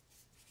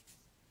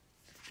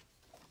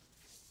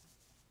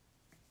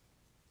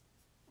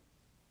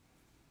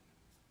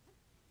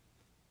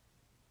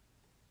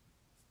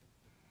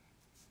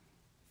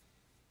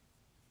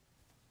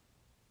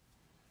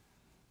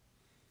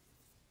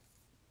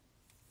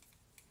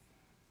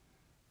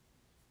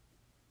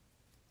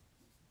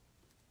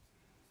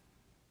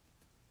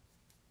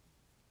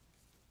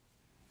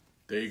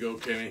 There you go,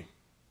 Kimmy.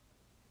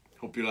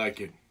 Hope you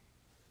like it.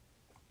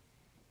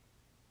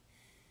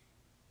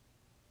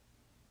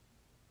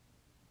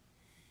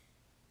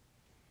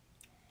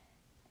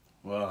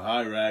 Well,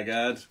 hi,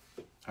 Ragad.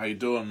 How you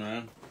doing,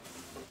 man?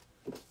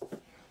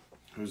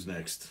 Who's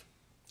next?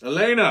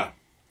 Elena.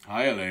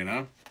 Hi,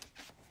 Elena.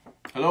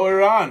 Hello,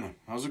 Iran.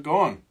 How's it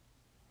going?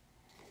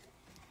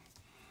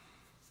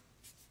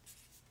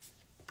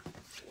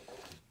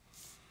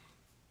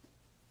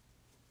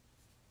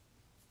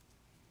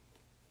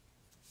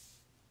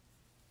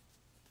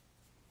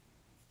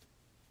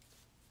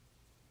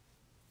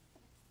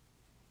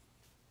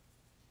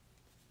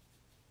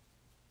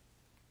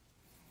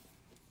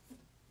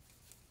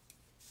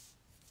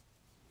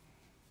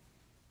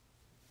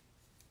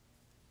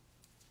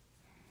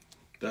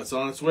 That's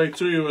on its way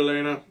to you,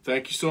 Elena.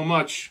 Thank you so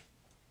much.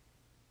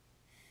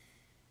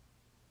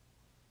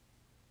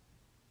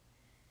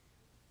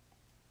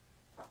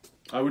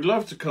 I would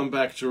love to come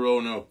back to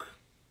Roanoke.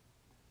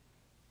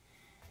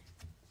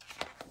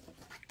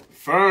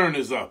 Fern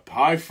is up.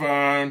 Hi,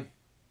 Fern.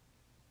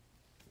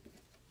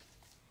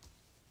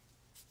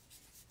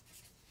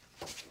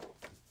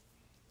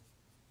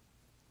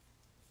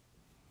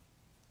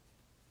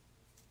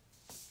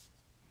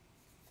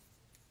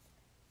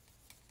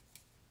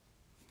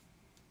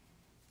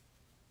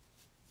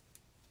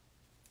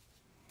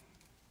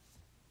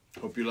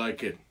 Hope you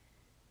like it.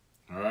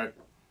 All right.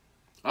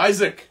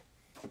 Isaac.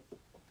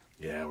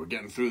 Yeah, we're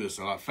getting through this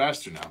a lot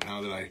faster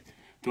now that I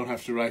don't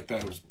have to write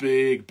those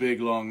big,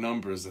 long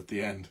numbers at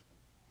the end.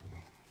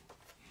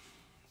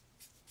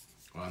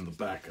 On the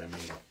back, I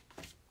mean.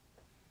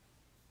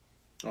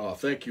 Oh,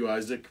 thank you,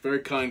 Isaac. Very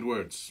kind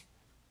words.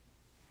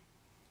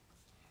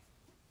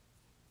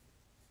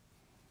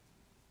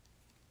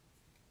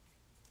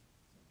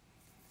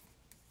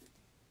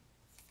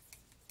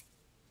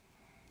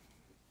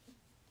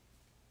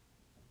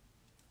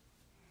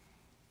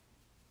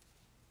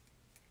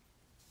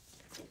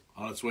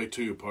 On its way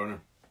to you,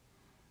 partner.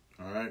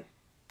 All right.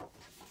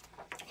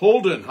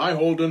 Holden. Hi,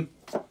 Holden.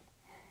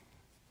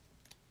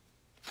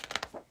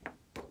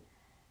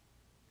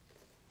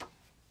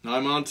 Now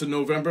I'm on to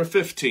November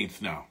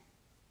 15th now.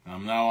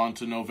 I'm now on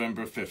to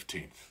November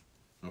 15th.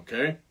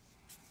 Okay?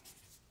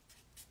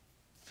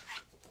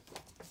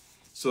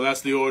 So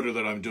that's the order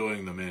that I'm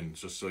doing them in,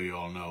 just so you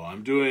all know.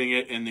 I'm doing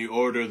it in the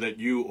order that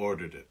you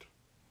ordered it.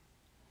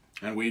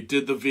 And we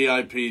did the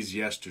VIPs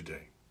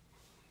yesterday.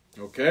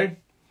 Okay?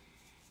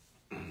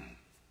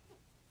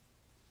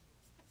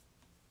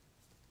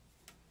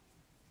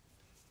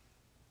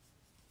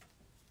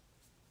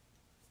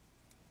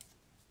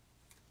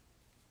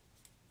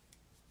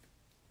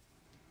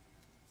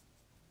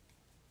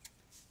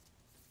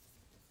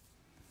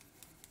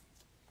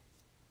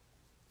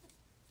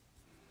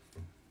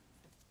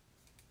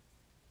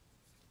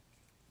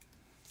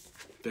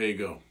 There you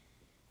go.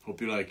 Hope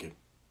you like it.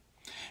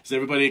 Is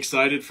everybody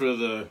excited for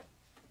the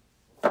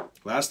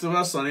Last of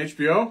Us on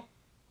HBO?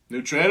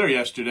 New trailer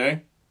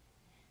yesterday.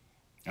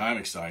 I'm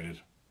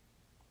excited.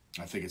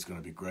 I think it's going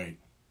to be great.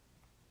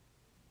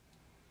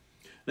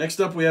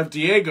 Next up, we have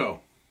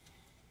Diego.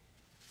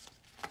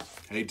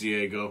 Hey,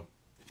 Diego.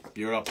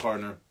 You're up,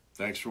 partner.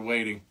 Thanks for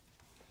waiting.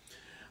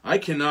 I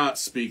cannot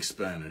speak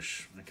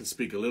Spanish. I can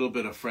speak a little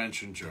bit of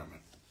French and German.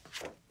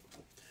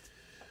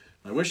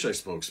 I wish I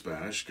spoke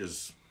Spanish,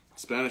 because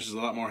Spanish is a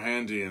lot more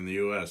handy in the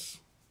US.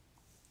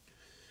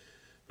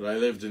 But I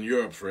lived in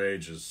Europe for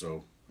ages,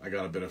 so I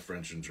got a bit of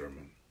French and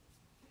German.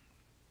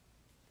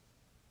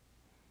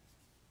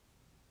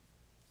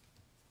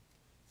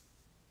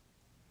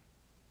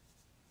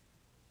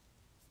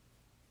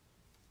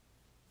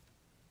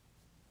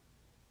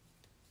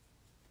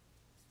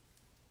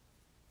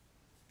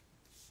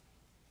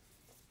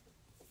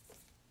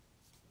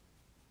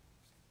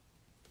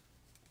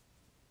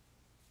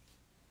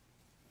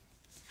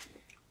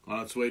 On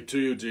its way to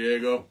you,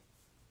 Diego.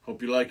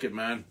 Hope you like it,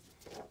 man.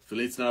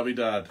 Feliz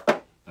Navidad.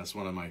 That's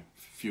one of my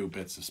few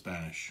bits of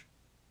Spanish.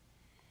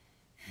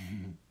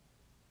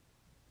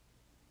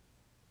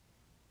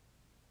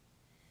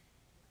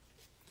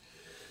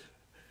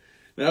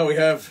 Now we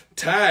have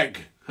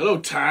Tag. Hello,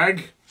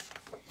 Tag.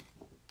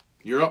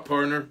 You're up,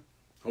 partner.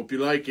 Hope you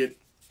like it.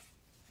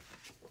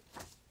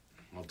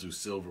 I'll do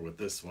silver with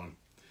this one.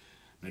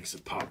 Makes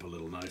it pop a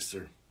little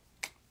nicer.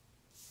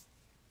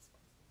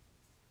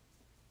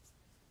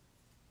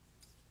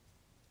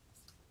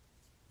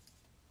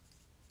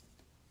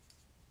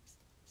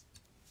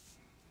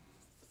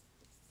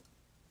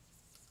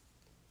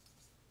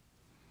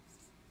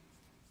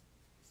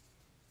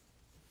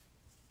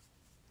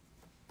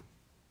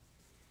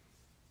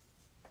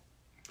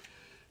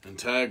 And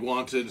Tag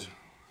wanted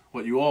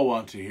what you all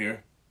want to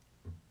hear.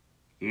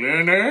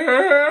 Lenny!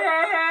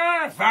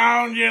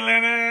 Found you,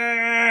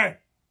 Lenny!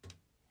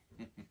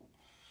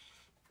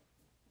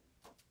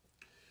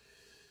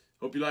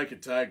 Hope you like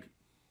it, Tag.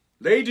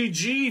 Lady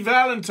G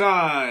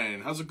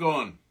Valentine! How's it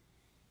going?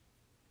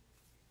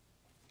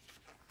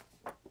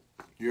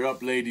 You're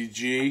up, Lady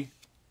G.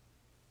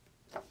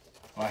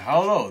 Why,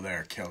 hello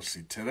there,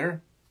 Kelsey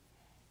Tither.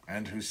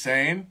 And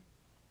Hussein.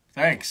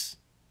 Thanks.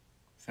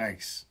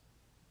 Thanks.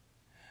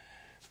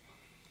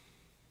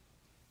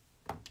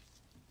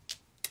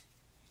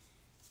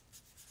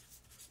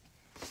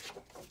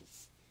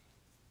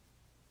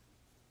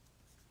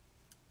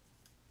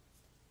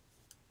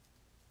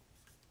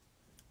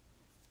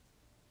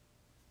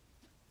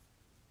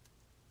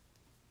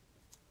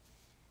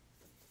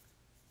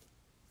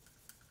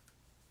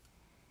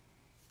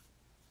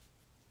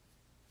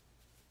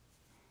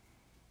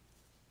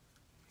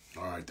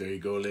 Alright, there you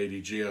go,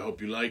 Lady G. I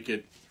hope you like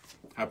it.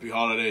 Happy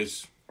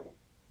holidays.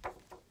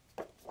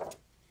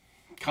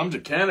 Come to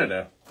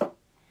Canada.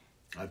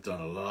 I've done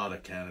a lot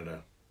of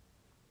Canada.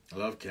 I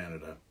love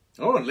Canada.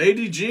 Oh, and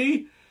Lady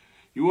G,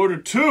 you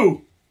ordered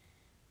 2.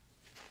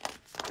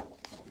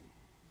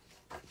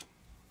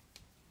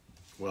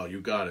 Well,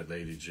 you got it,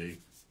 Lady G.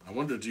 I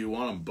wonder, do you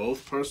want them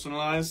both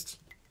personalized?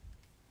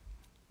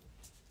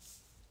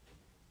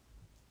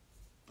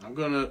 I'm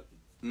gonna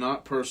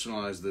not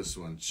personalize this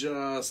one,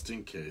 just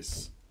in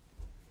case.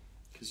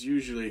 Because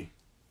usually,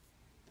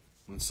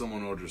 when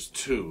someone orders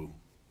 2,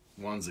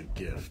 one's a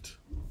gift.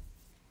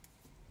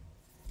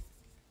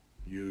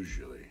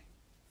 Usually.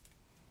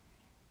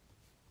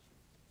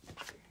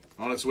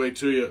 On its way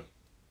to you.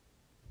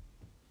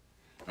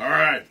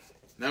 Alright,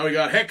 now we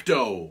got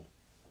Hecto.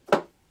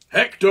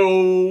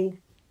 Hecto!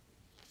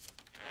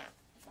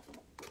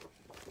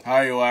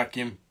 Hi,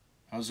 Joachim.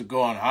 How's it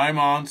going? Hi,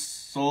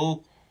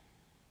 Monsol.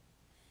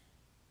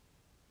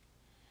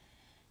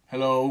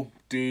 Hello,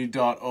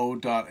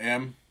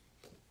 D.O.M.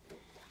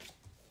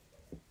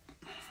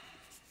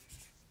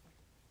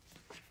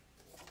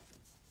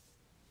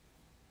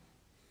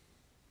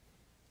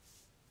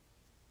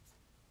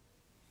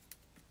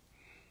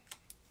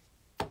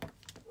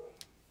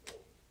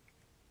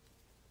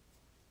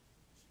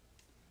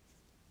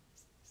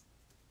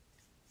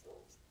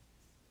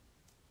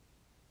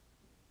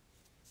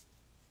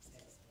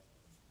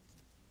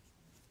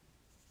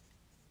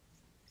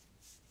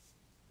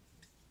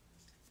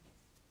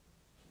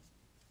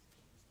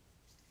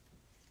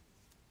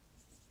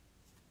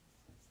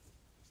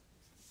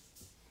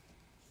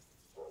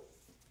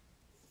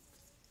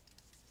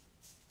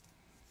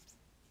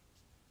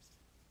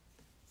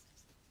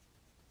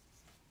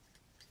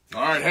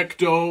 Alright,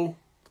 Hecto.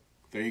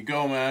 There you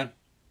go, man.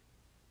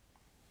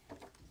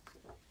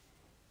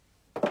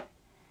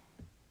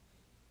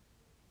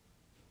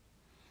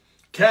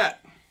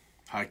 Cat.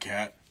 Hi,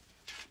 Cat.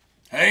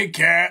 Hey,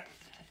 Cat.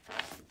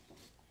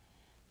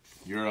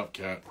 You're up,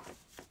 Cat.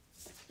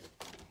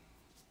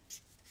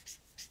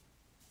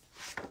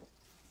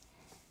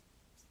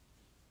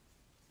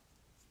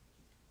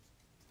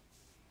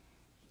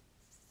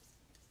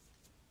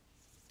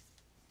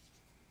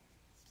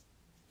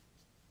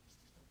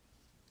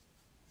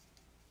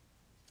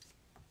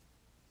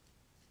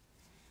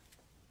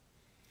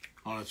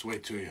 On its way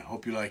to you.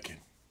 Hope you like it.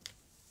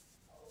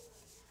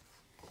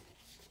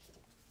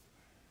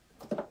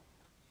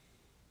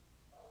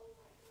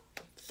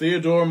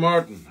 Theodore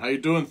Martin. How you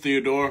doing,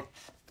 Theodore?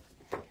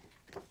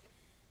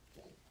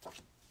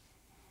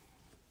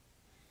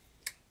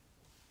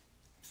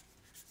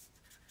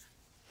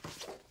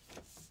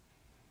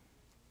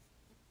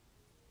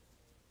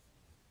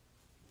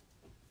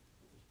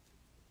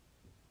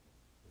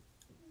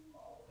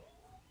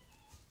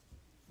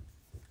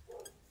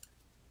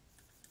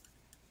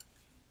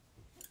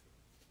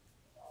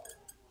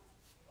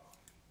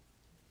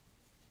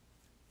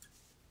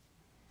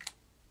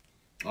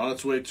 On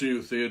its way to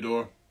you,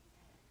 Theodore.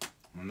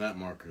 And that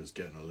marker is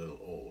getting a little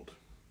old.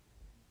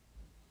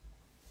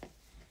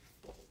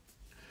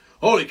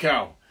 Holy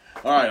cow!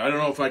 Alright, I don't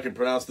know if I can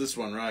pronounce this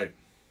one right.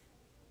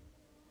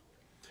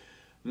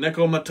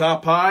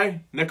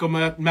 Nekomatapai?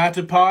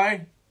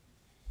 Nekomatapai?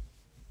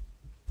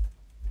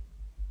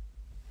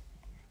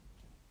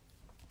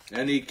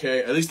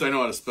 N-E-K. At least I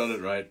know how to spell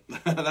it right.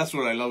 That's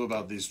what I love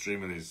about these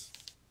Streamilies.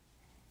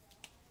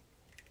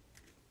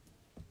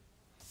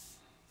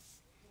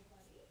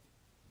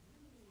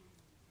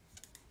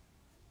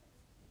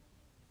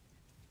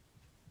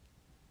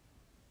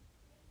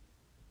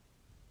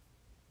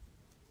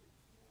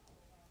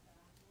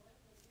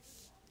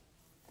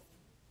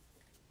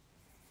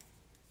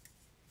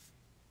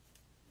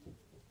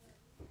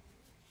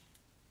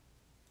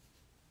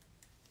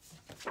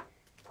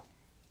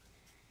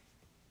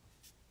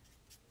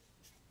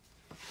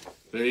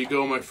 There you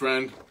go, my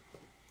friend.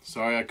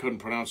 Sorry I couldn't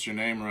pronounce your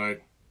name right.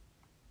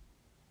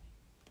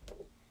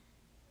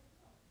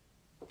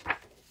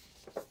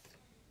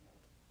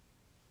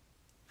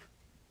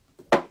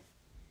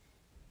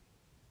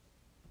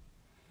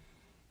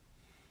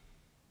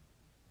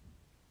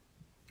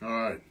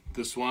 Alright,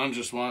 this one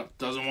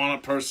doesn't want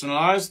it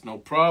personalized, no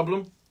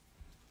problem.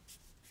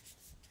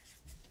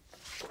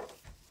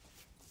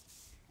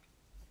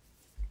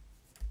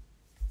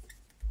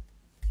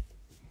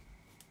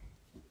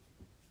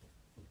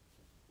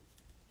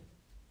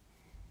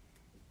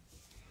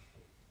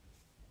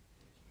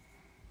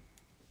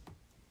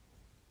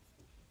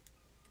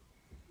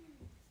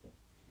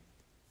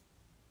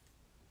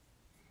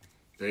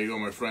 There you go,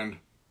 my friend.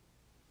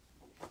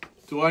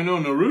 Do I know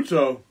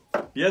Naruto?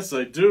 Yes,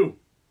 I do.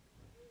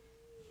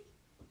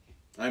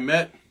 I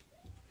met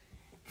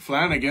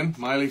Flanagan,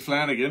 Miley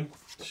Flanagan.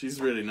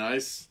 She's really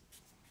nice.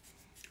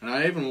 And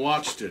I even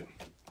watched it.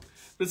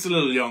 It's a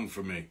little young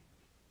for me.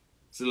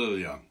 It's a little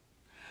young.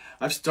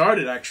 I've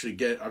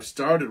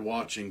started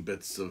watching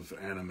bits of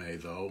anime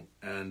though,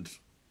 and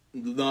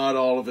not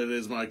all of it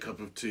is my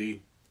cup of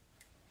tea.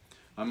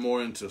 I'm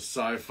more into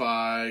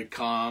sci-fi,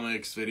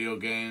 comics, video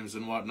games,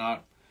 and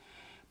whatnot.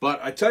 But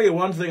I tell you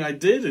one thing I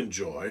did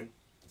enjoy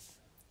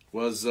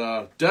was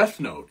Death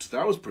Note.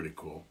 That was pretty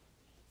cool.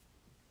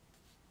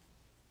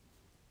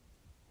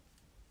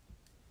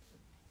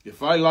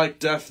 If I like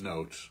Death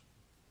Note,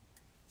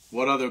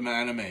 what other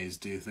animes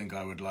do you think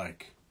I would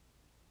like?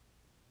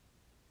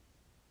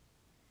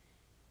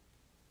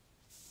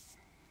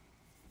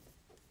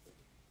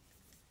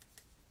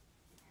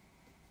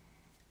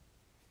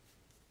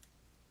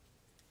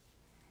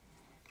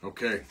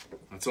 Okay,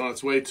 that's on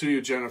its way to you,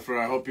 Jennifer.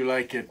 I hope you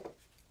like it.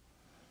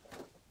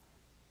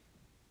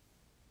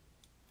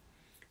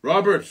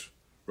 Robert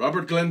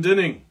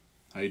Glendinning.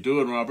 How you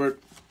doing,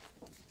 Robert?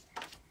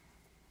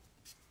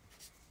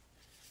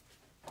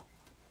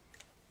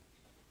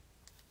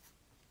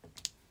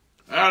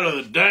 Out of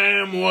the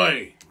damn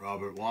way,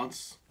 Robert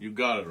wants. You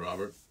got it,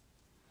 Robert.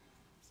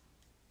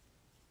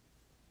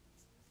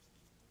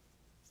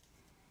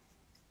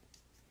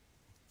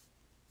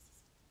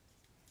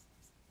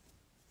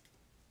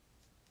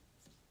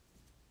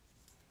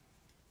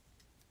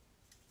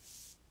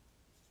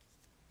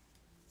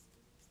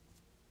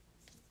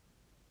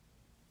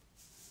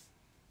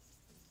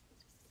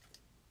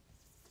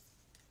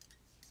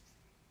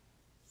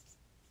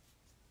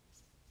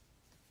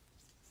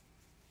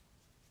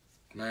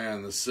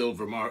 Man, the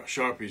silver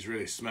Sharpies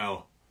really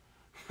smell.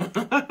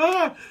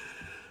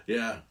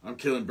 Yeah, I'm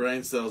killing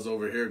brain cells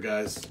over here,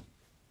 guys.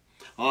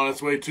 On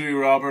its way to you,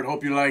 Robert.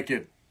 Hope you like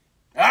it.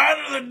 Out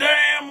of the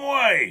damn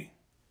way!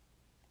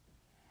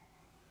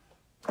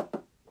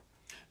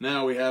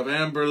 Now we have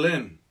Anne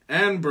Berlin.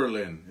 Anne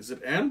Berlin. Is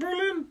it Anne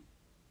Berlin?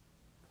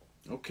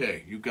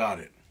 Okay, you got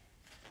it.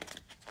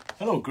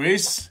 Hello,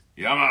 Greece.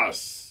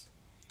 Yamas.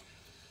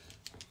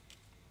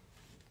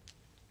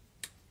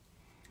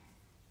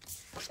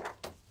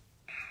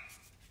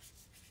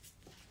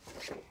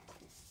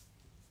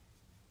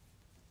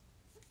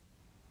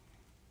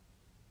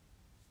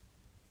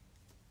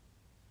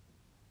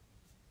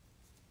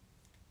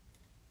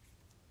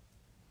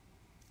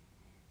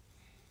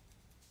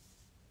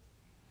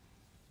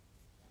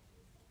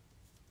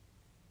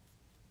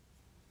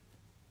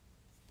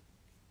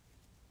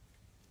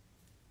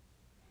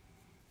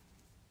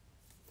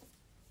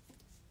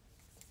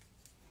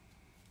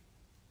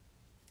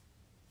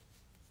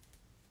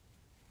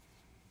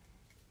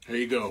 There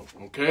you go,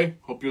 okay?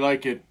 Hope you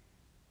like it.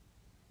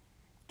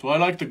 Do I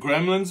like the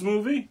Gremlins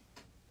movie?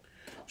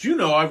 Do you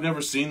know I've never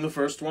seen the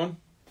first one?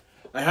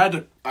 I had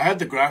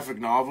the graphic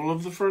novel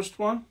of the first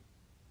one,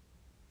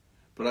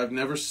 but I've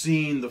never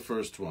seen the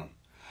first one.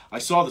 I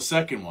saw the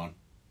second one.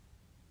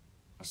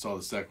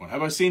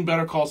 Have I seen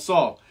Better Call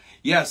Saul?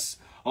 Yes,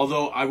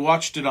 although I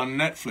watched it on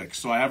Netflix,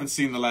 so I haven't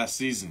seen the last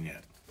season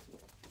yet.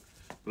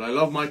 But I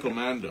love Michael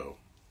Mando,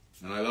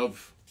 and I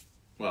love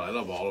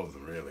all of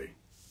them, really.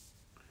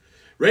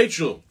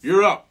 Rachel,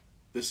 you're up.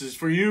 This is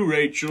for you,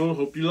 Rachel.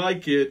 Hope you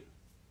like it.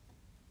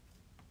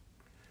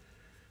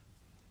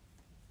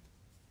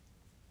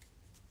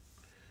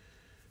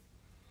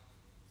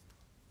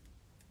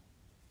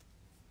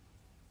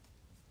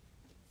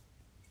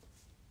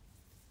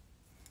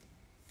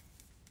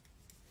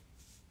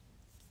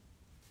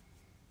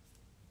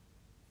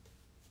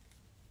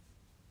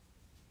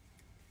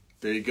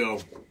 There you go.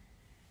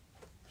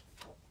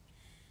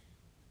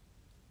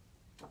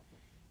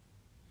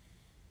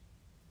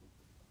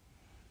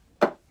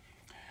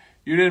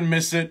 You didn't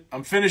miss it.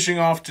 I'm finishing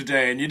off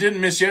today, and you didn't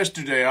miss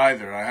yesterday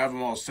either. I have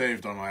them all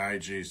saved on my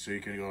IG, so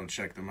you can go and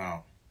check them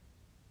out.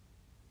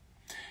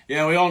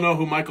 Yeah, we all know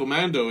who Michael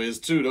Mando is,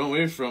 too, don't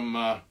we?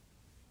 From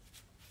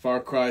Far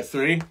Cry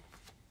 3,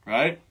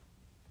 right?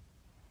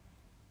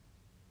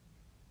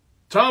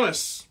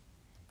 Thomas!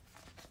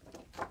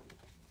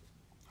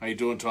 How you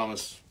doing,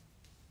 Thomas?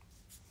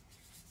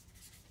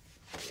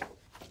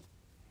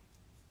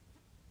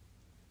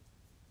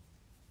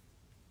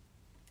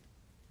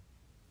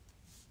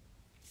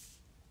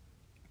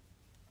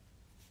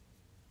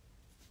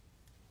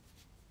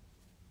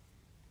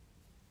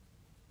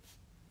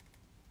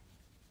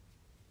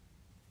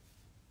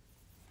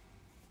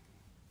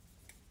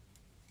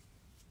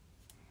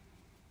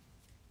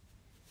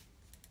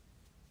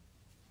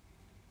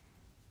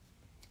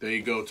 There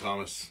you go,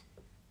 Thomas.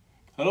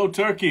 Hello,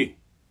 Turkey.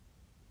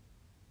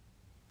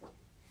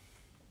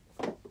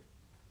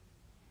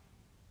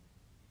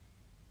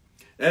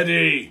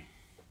 Eddie.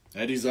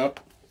 Eddie's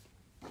up.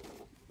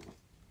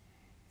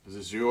 Is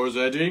this yours,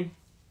 Eddie?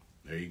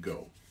 There you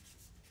go.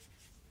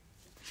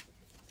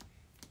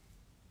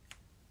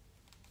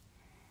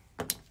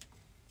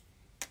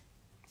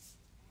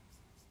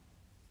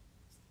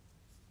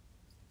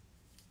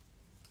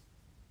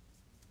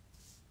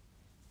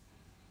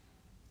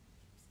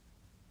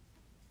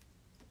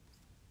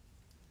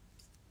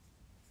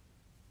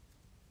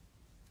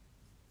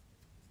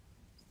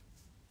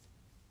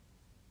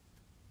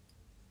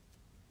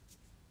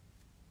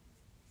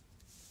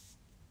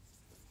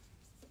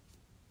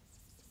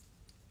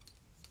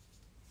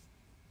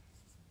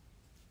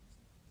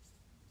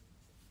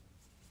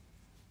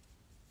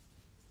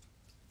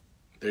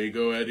 There you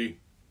go, Eddie.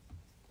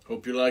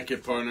 Hope you like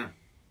it, partner.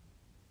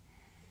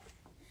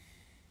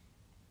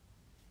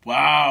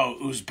 Wow,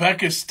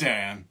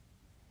 Uzbekistan.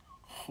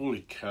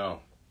 Holy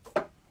cow.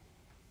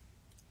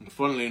 And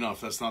funnily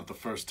enough, that's not the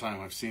first time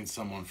I've seen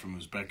someone from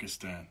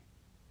Uzbekistan.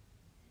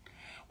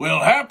 Well,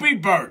 happy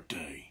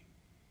birthday.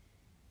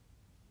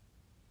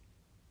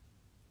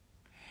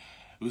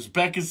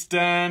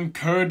 Uzbekistan,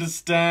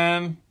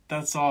 Kurdistan.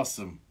 That's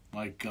awesome.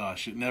 My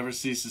gosh, it never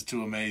ceases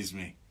to amaze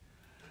me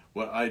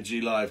what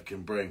IG Live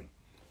can bring.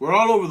 We're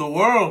all over the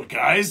world,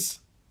 guys.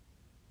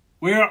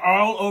 We're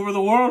all over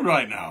the world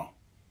right now.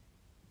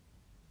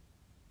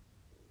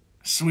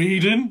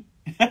 Sweden?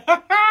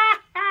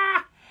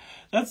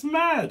 That's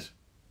mad.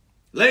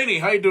 Lainey,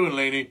 how you doing,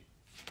 Lainey?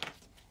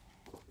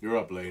 You're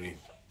up, Lainey.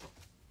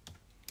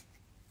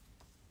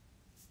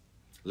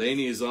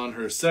 Lainey is on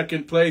her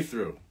second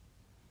playthrough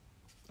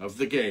of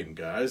the game,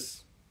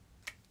 guys.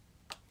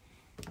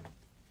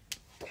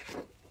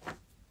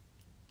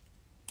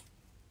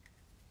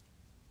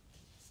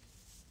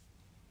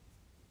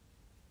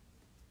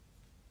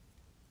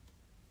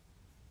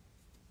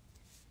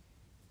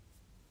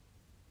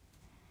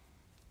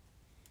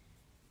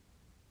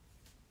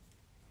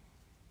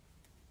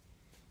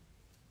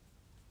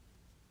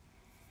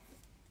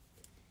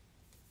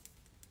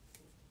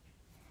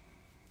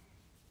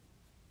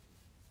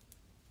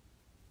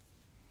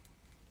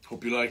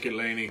 Hope you like it,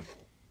 Lainey.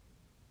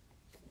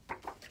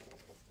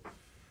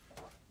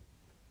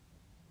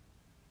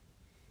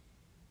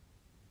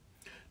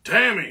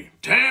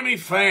 Tammy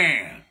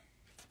Fan.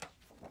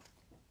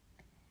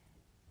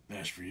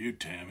 That's for you,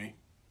 Tammy.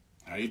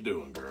 How you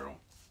doing, girl?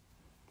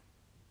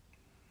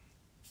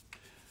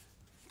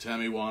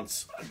 Tammy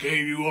wants, I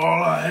gave you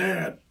all I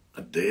had.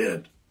 I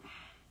did.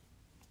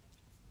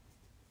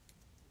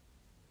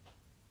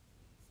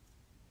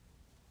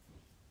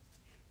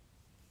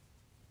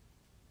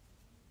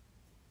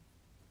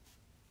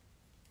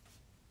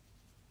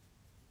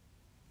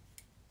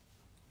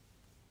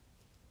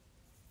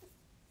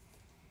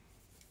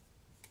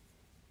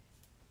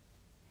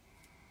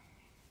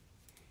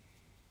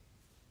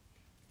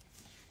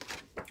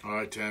 All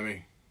right,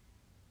 Tammy.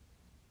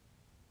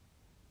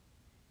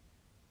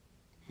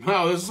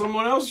 Wow, there's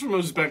someone else from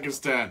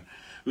Uzbekistan.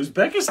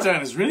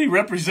 Uzbekistan is really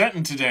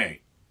representing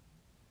today.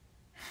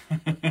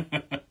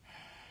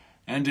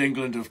 And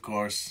England, of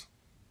course.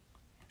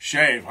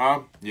 Shave,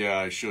 huh? Yeah,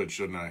 I should,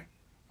 shouldn't I?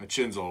 My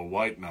chin's all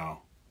white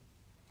now.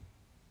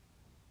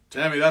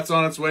 Tammy, that's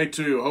on its way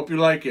too. Hope you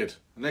like it.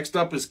 Next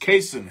up is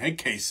Kaysen. Hey,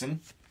 Kaysen.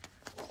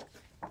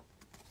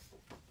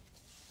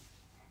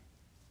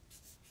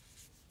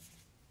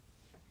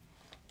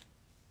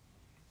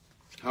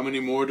 How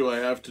many more do I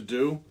have to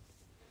do?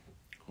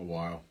 A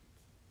while.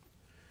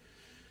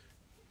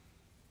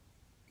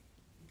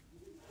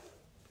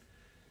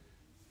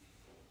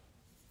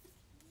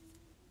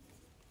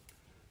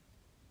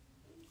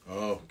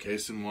 Oh,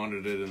 Kaysen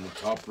wanted it in the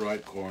top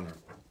right corner.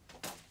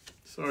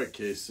 Sorry,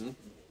 Kaysen.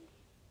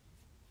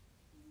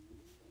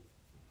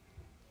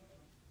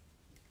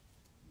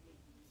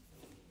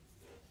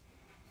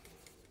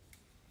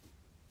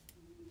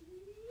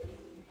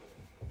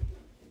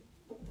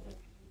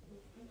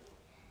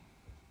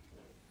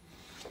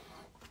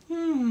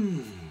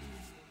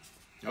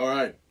 All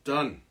right,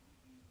 done.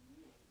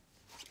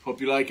 Hope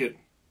you like it.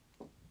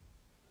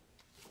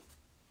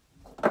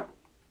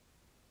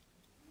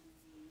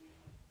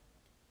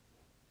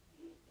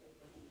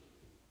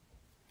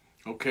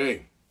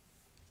 Okay.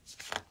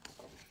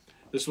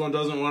 This one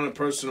doesn't want it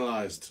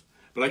personalized.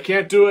 But I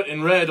can't do it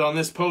in red on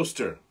this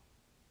poster.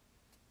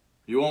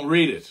 You won't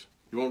read it.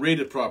 You won't read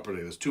it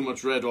properly. There's too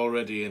much red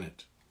already in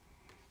it.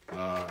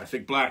 I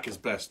think black is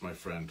best, my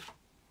friend.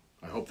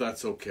 I hope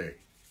that's okay.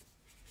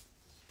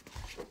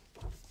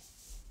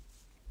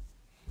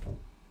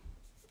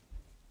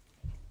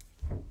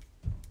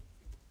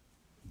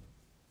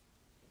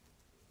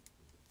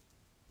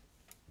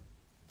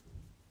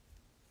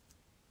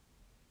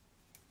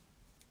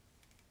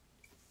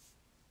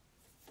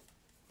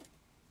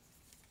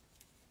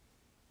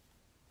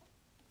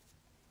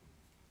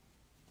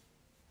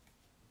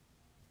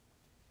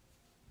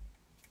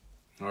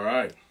 All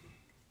right.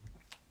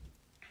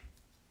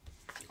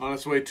 On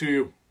its way to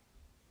you.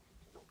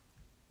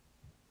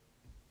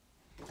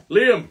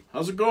 Liam,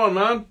 how's it going,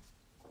 man?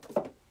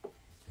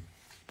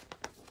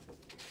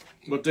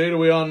 What date are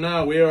we on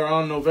now? We are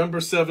on November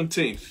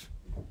 17th.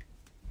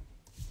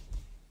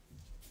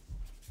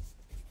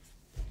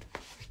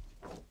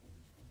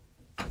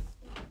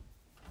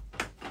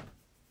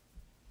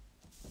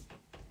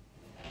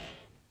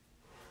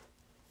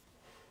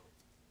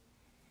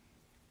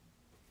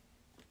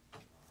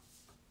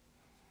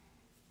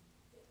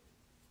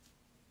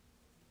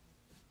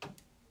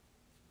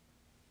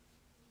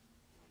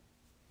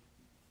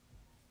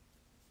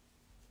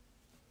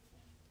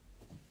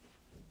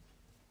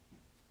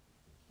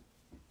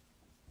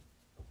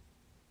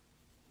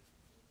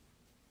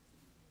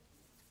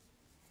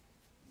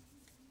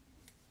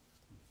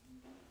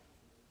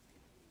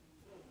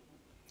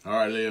 All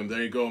right, Liam,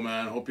 there you go,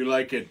 man. Hope you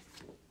like it.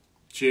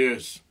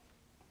 Cheers.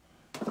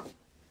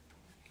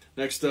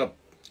 Next up,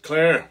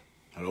 Claire.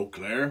 Hello,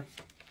 Claire.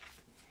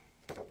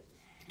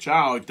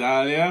 Ciao,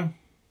 Italia.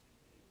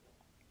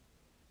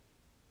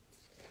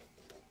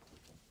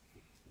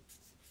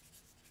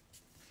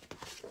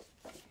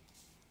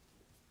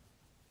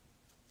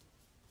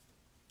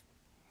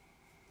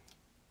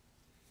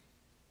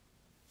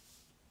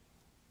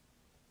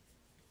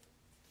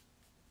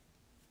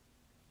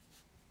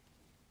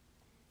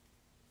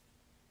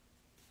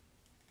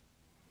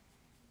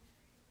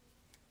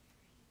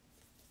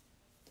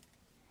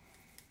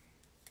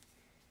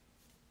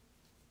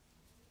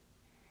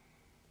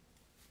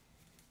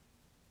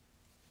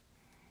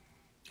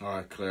 All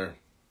right, Claire.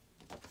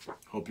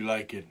 Hope you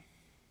like it.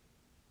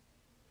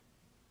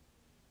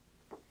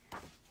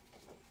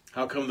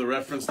 How come the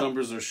reference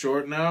numbers are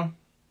short now?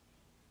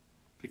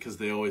 Because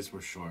they always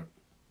were short.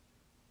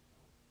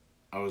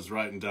 I was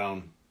writing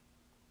down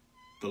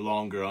the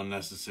longer,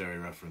 unnecessary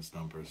reference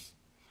numbers.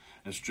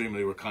 And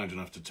Streamily were kind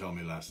enough to tell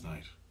me last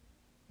night.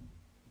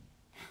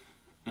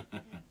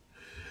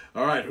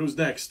 All right, who's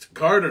next?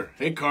 Carter.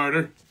 Hey,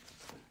 Carter.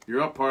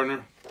 You're up,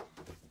 partner.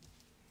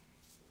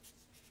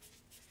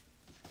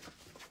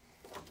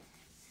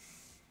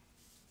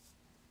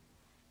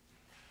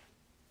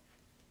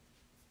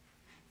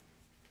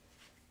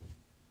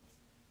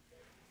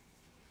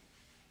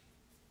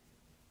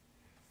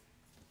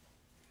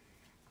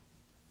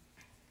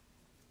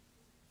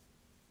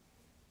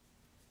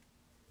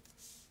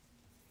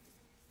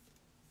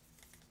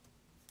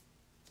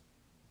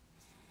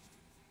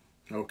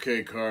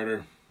 Okay,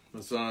 Carter.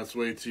 That's on its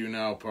way to you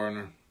now,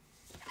 partner.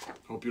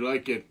 Hope you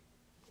like it.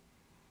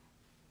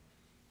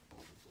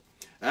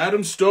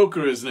 Adam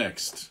Stoker is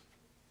next.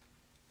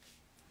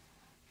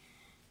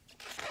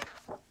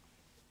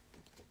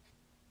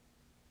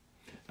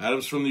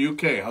 Adam's from the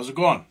UK. How's it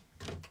going?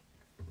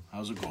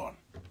 How's it going?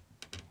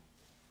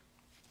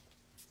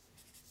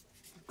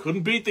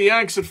 Couldn't beat the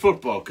Yanks at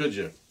football, could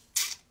you?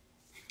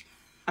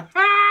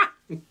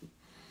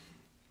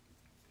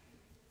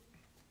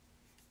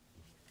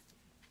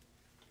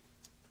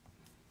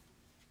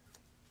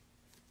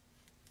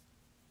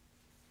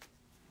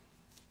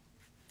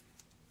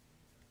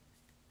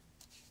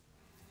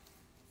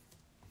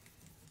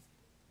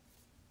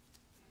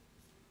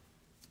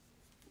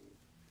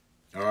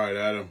 All right,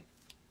 Adam.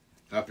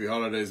 Happy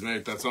holidays,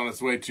 mate. That's on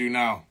its way to you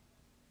now.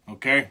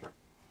 Okay?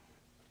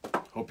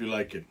 Hope you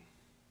like it.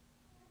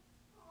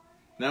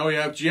 Now we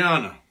have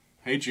Gianna.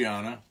 Hey,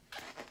 Gianna.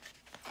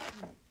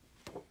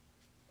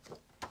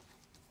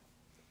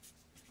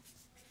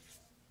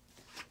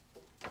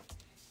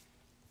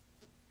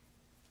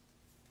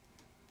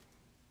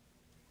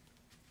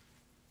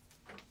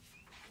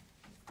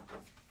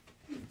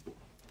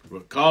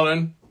 Well,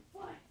 Colin,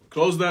 what?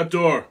 Close that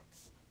door.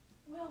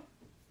 Well,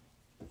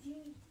 do you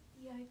need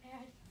the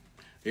iPad?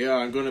 Yeah,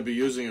 I'm going to be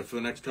using it for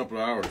the next couple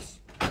of hours.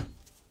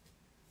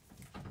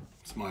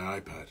 It's my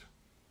iPad.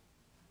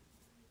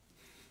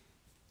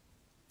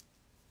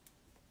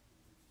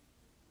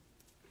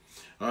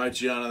 All right,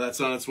 Gianna, that's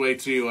on its way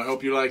to you. I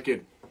hope you like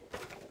it.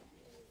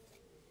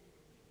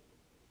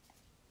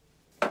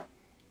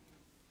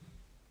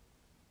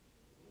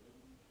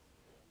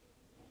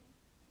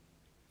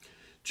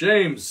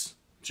 James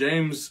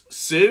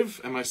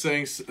Siv, am I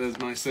saying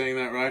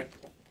that right?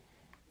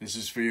 This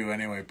is for you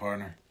anyway,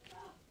 partner.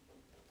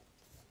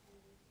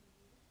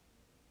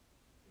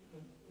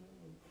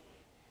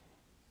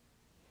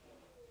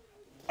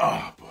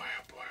 Oh boy,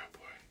 oh boy, oh boy.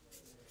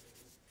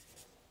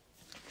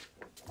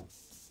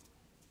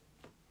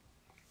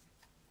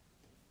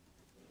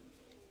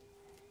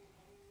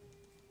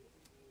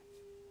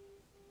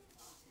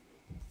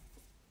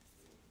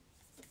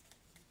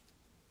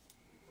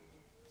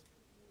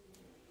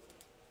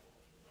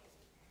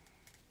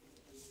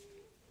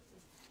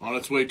 On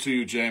its way to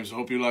you, James. I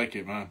hope you like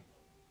it, man.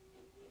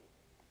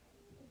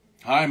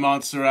 Hi,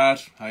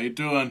 Montserrat. How you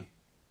doing?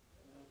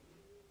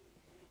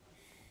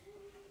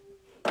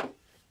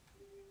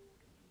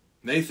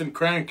 Nathan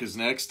Crank is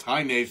next.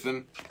 Hi,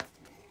 Nathan.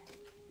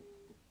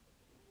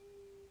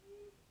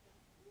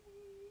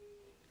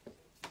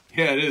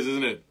 Yeah, it is,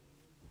 isn't it?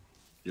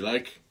 You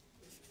like?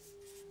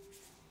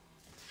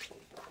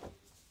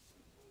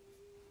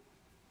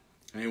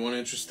 Anyone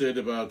interested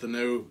about the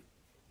new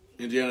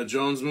Indiana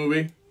Jones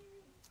movie?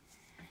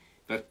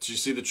 Did you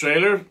see the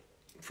trailer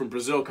from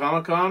Brazil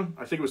Comic-Con?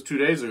 I think it was 2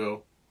 days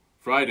ago.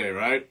 Friday,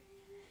 right?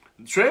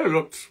 The trailer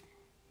looked...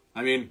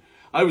 I mean,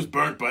 I was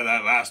burnt by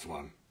that last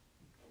one.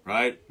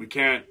 Right? We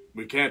can't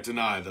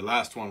deny the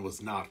last one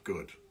was not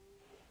good.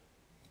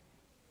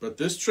 But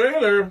this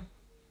trailer...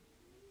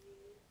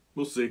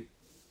 We'll see.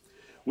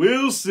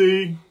 We'll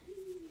see.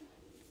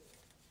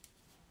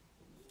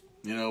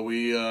 You know,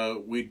 we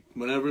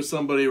whenever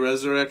somebody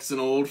resurrects an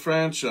old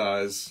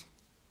franchise...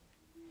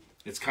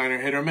 It's kind of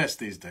hit or miss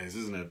these days,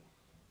 isn't it?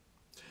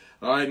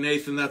 All right,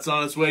 Nathan, that's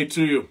on its way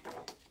to you.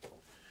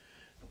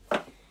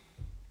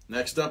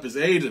 Next up is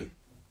Aiden.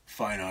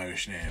 Fine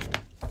Irish name.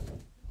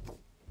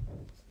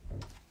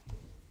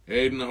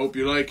 Aiden, I hope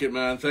you like it,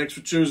 man. Thanks for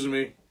choosing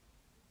me.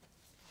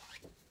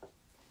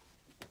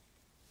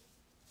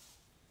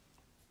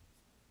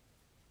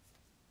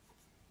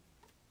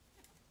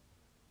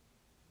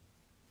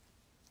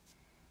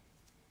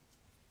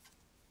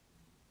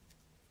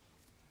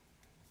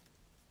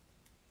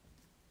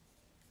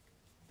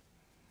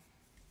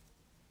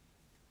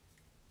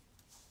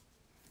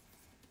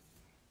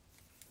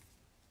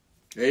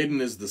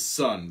 Aiden is the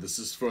son. This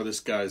is for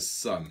this guy's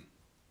son.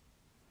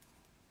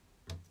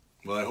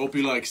 Well, I hope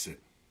he likes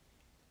it.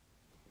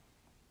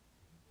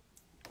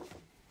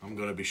 I'm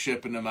going to be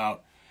shipping them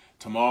out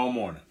tomorrow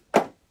morning.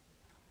 I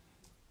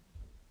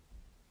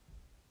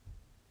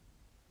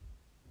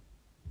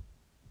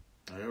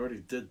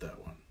already did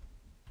that one.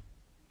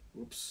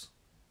 Whoops.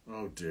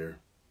 Oh, dear.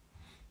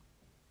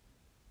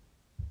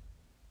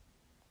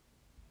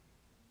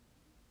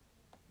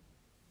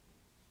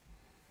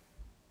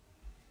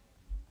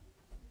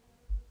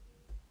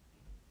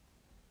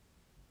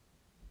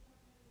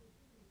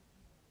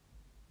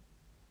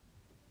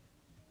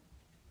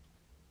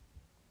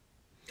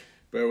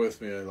 Bear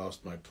with me, I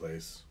lost my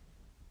place.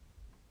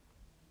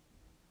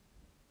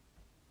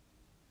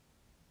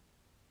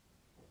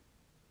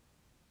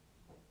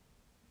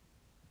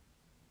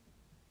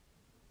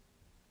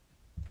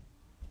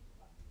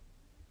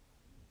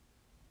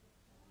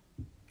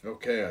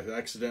 Okay, I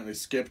accidentally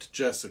skipped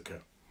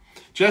Jessica.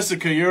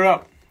 Jessica, you're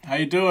up. How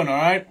you doing, all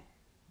right?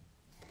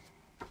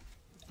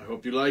 I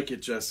hope you like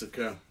it,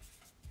 Jessica.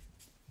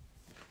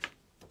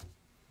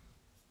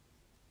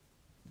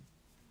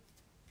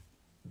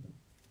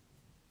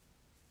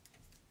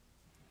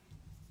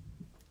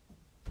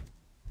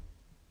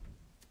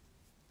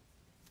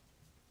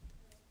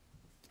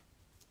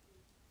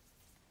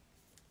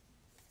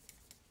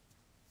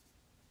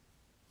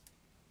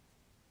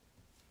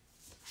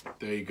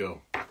 There you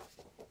go.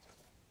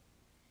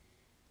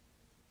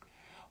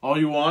 All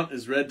you want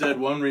is Red Dead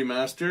 1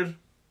 Remastered?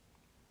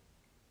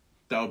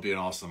 That would be an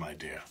awesome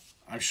idea.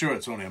 I'm sure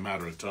it's only a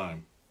matter of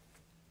time.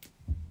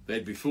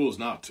 They'd be fools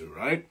not to,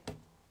 right?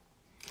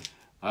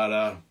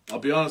 I'll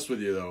be honest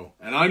with you, though,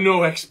 and I'm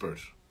no expert.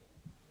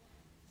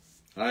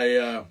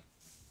 I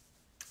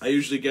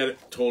usually get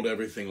it told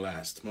everything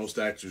last. Most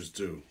actors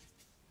do.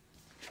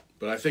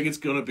 But I think it's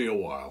going to be a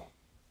while.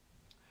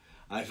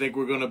 I think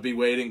we're going to be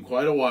waiting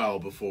quite a while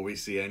before we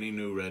see any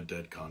new Red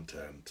Dead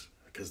content,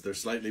 because they're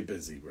slightly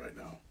busy right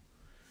now.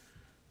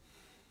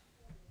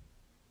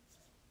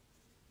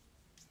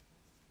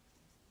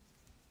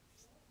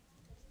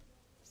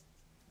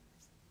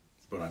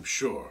 But I'm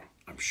sure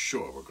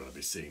we're going to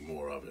be seeing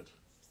more of it.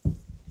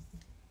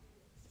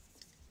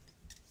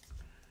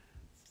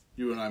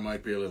 You and I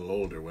might be a little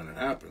older when it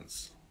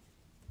happens,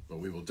 but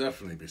we will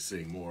definitely be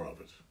seeing more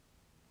of it.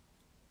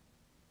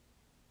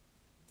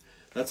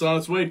 That's on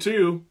its way to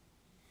you.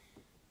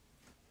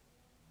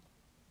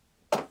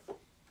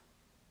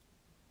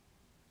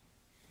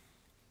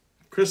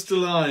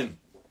 Crystalline,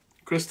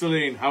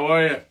 how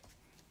are you?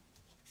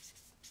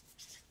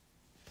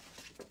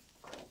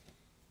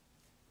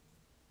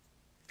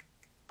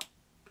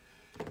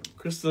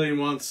 Crystalline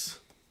wants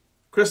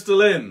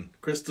Crystalline.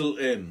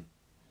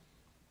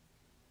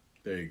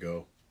 There you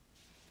go.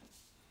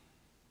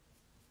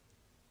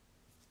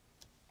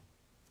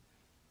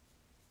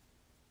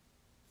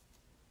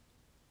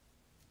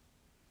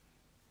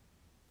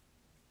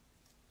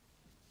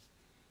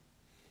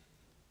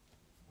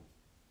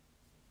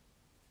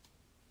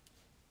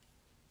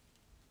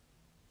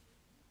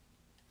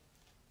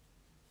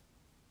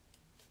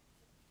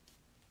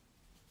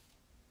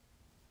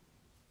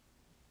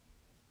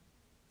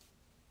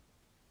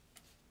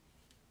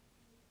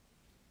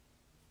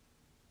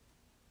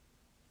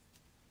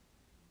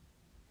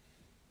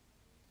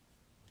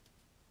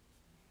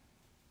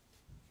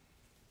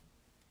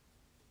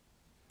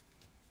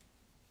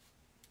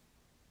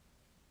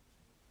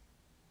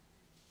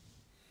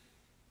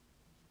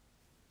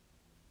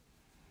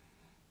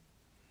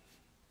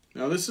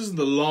 Now, this isn't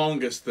the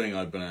longest thing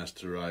I've been asked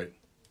to write,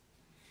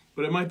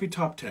 but it might be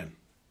top 10.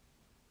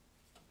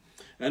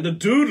 And a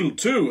doodle,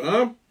 too,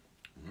 huh?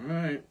 All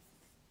right.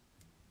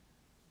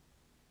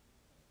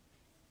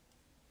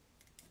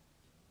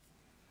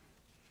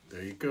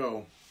 There you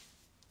go.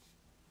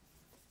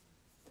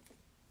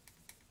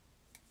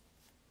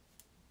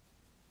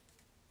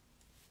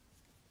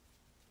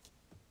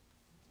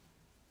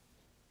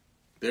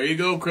 There you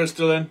go,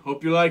 Crystalline.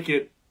 Hope you like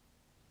it.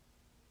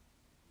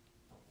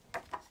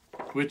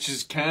 Which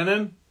is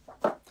canon?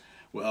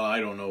 Well, I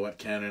don't know what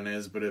canon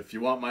is, but if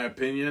you want my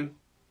opinion,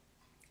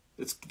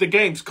 the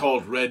game's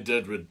called Red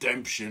Dead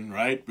Redemption,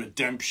 right?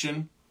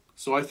 Redemption.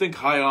 So I think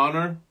high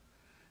honor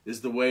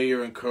is the way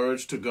you're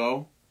encouraged to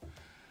go.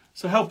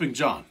 So helping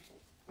John.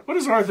 What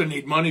does Arthur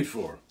need money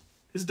for?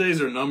 His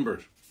days are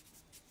numbered.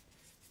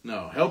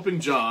 No, helping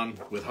John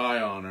with high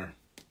honor.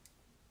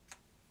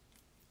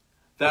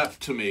 That,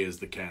 to me, is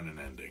the canon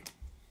ending.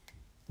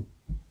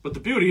 But the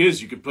beauty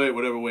is you can play it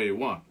whatever way you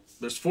want.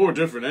 There's 4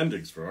 different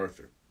endings for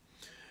Arthur.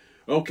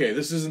 Okay,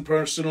 this isn't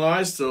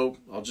personalized, so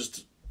I'll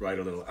just write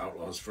a little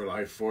Outlaws for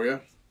Life for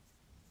you.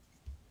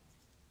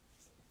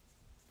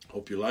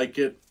 Hope you like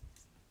it.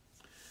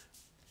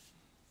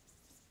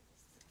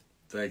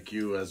 Thank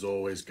you, as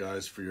always,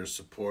 guys, for your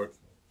support.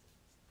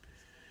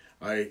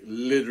 I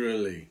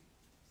literally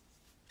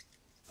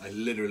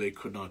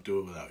could not do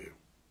it without you.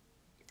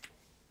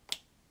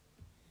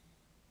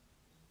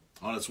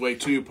 On its way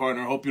to you,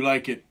 partner. Hope you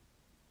like it.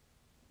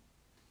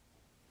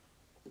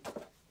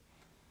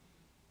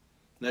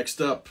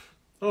 Next up.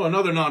 Oh,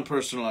 another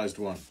non-personalized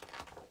one.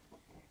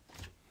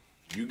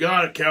 You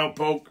got it,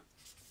 Cowpoke.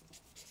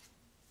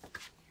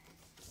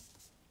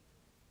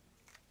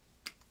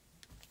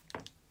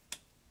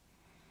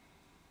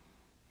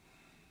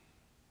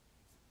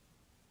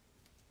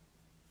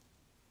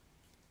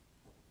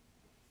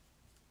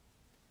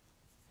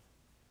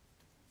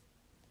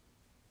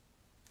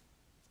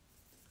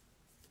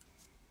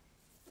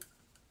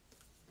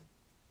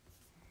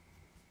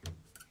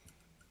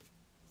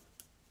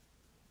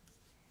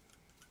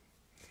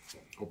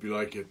 Hope you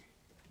like it.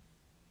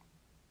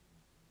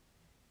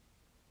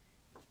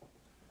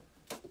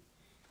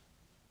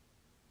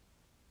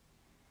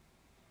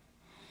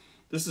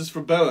 This is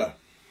for Bella.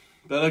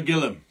 Bella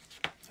Gillum.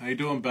 How you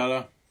doing,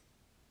 Bella?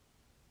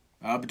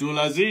 Abdul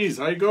Aziz,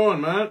 how you going,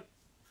 man?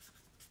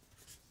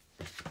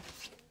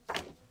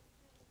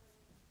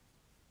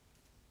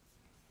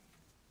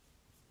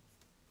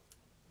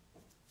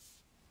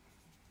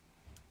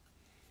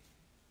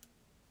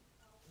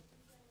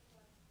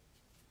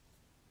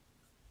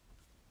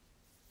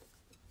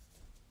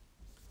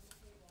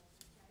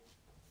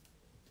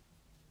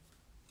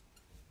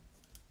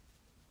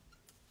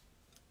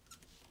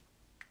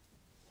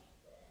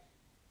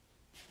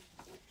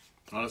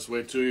 On its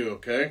way to you,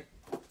 okay?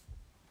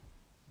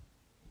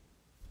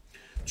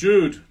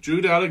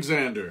 Jude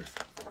Alexander.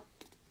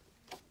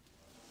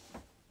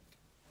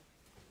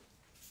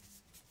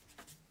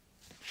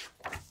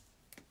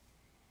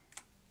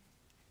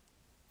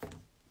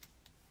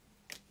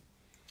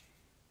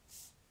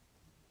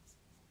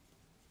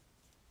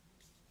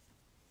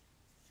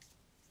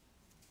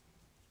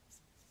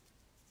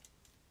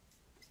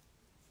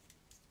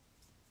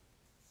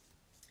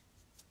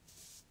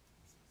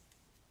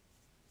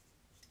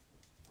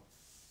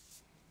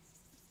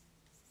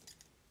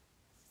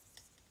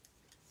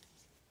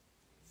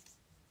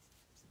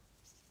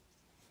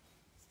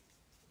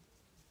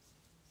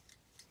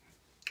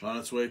 On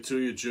its way to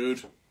you,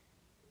 Jude.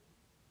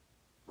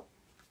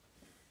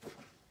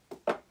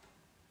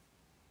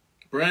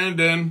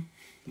 Brandon.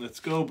 Let's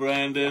go,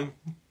 Brandon.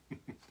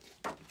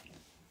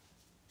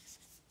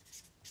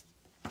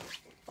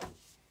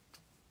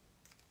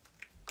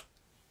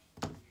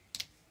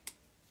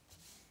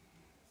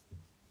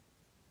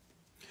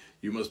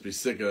 You must be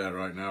sick of that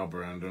right now,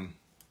 Brandon.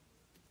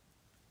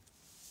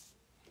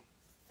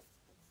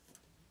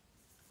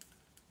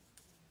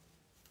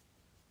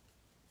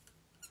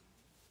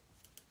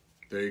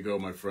 There you go,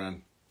 my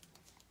friend.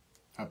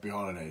 Happy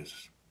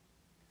holidays.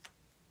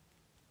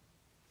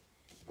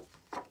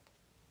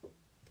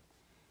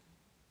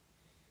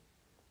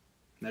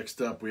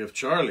 Next up, we have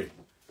Charlie.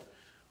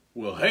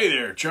 Well, hey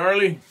there,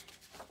 Charlie.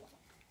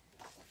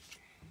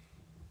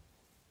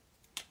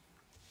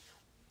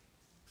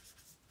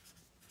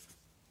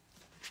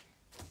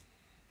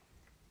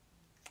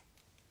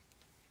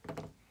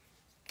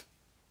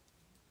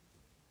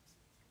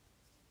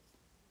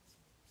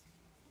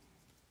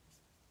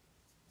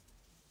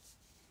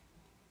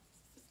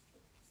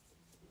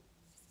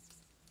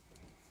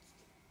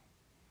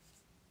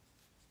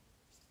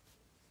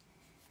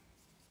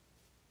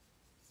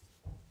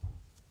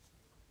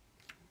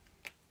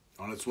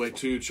 On its way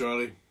to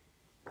Charlie.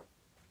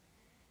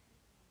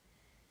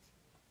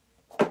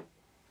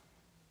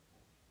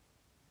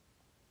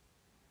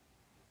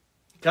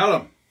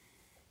 Callum.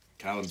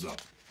 Callum's up.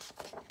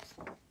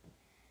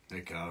 Hey,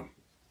 Callum.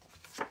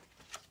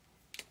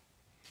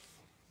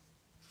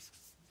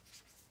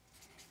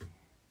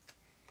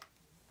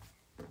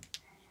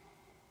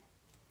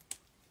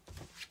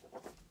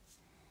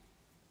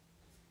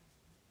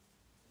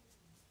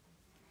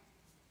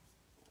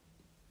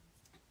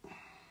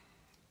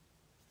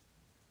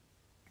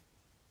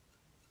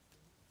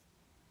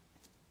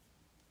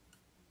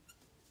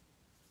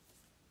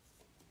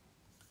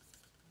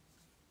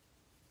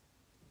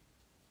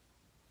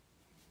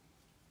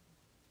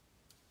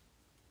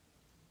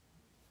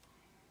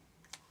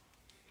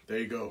 There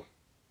you go.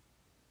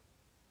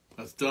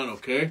 That's done,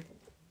 okay?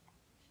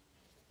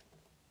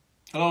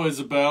 Hello,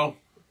 Isabel.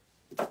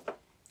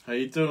 How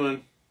you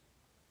doing?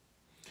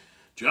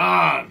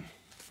 John!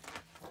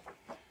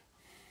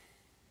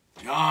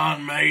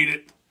 John made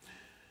it.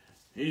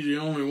 He's the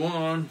only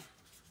one.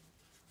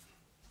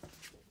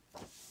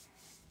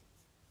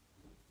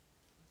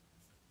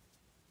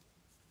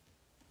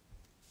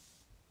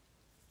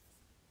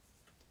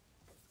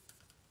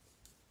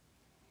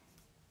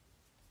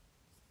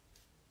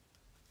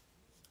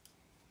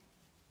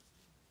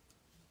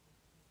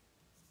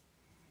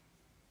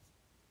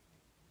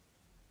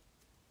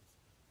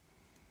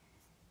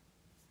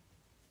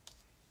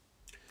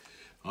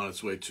 On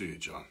its way to you,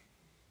 John.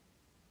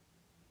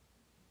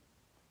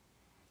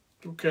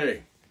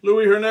 Okay.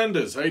 Louis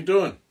Hernandez, how you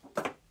doing?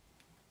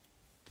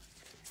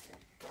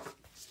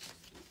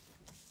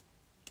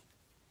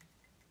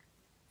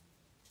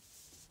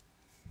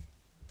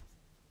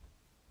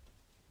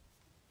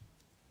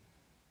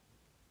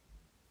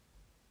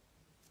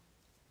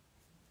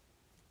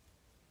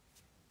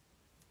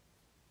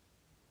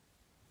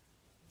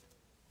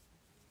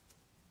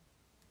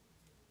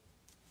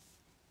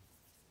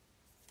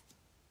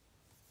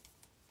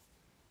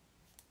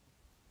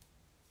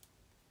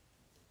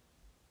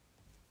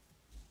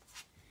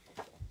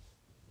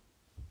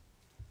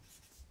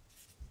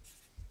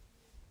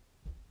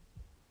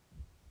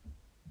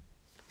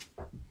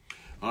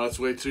 On its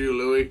way to you,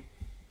 Louis.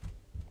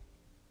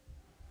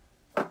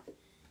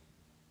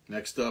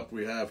 Next up,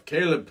 we have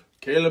Caleb.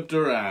 Caleb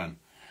Duran.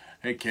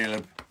 Hey,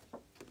 Caleb.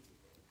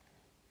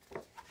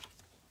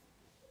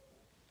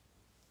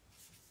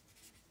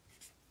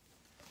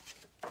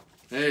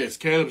 Hey, it's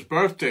Caleb's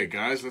birthday,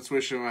 guys. Let's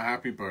wish him a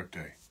happy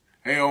birthday.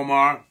 Hey,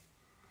 Omar.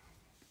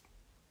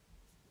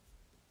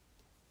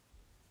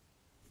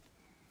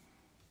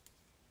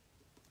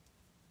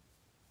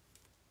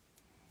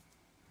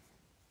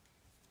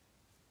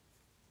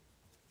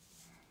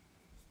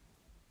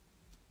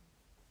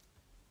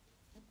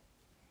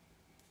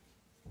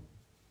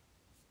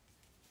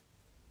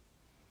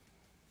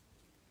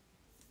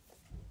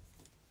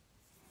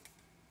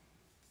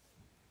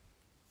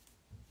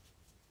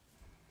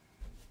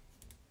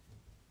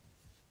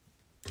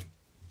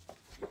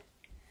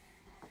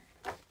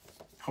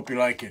 Hope you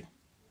like it.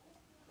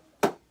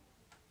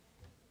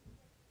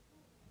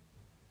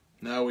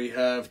 Now we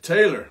have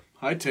Taylor.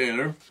 Hi,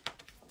 Taylor.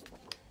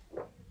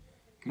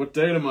 What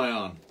date am I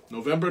on?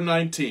 November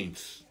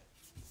 19th.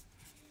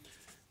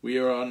 We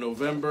are on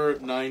November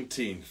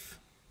 19th.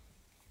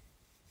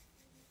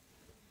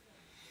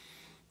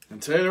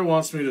 And Taylor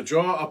wants me to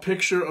draw a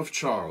picture of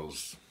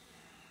Charles.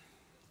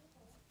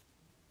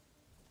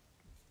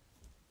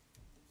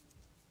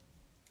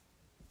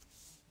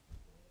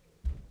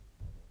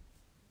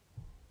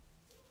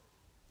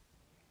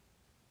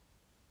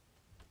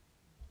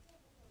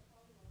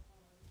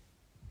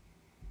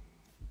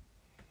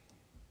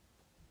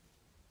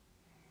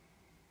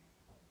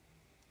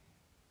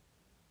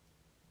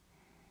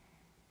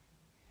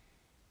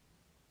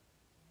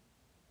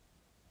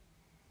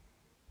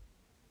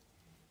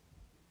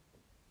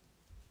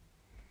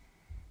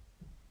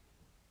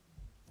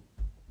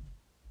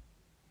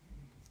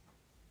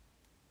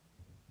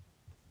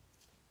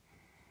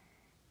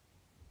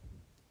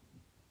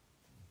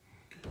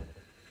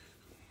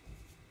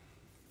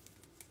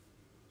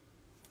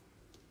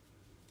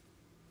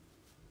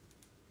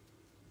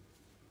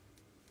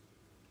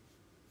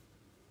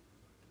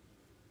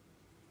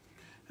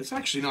 It's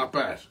actually not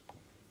bad.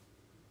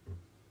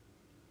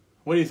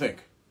 What do you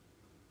think?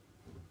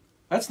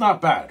 That's not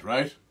bad,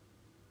 right?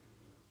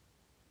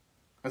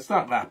 That's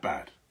not that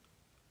bad.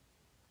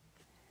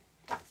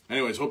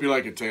 Anyways, hope you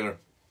like it, Taylor.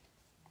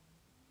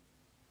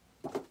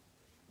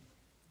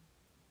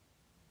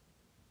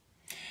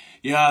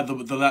 Yeah,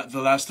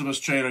 the Last of Us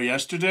trailer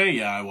yesterday.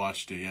 Yeah, I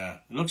watched it. Yeah,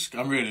 it looks.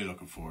 I'm really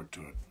looking forward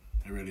to it.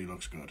 It really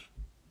looks good.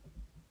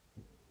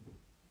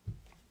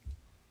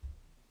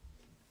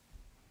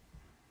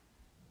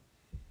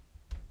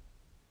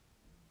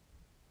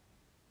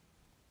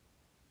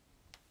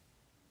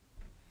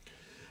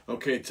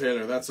 Okay,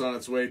 Taylor, that's on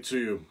its way to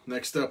you.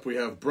 Next up, we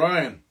have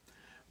Brian.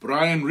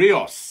 Brian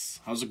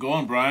Rios. How's it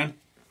going, Brian?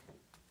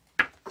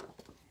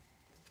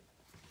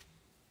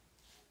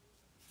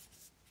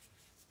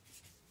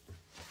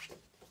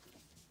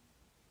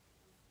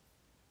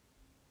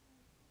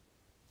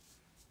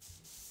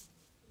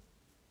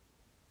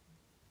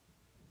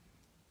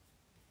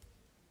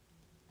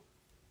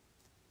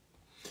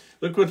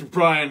 Look what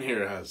Brian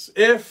here has.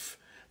 If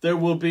there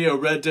will be a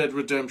Red Dead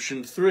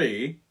Redemption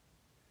 3...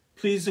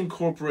 please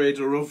incorporate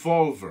a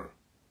revolver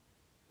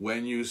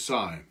when you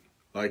sign.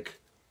 Like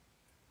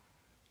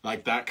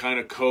that kind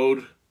of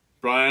code,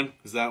 Brian?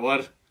 Is that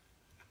what?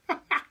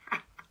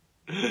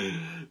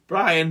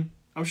 Brian,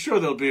 I'm sure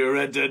there'll be a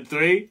Red Dead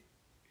 3.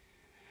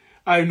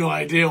 I have no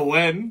idea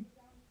when.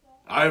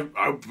 I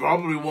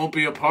probably won't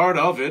be a part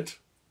of it.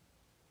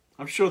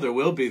 I'm sure there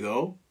will be,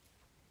 though.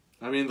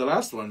 I mean, the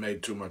last one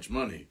made too much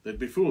money. They'd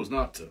be fools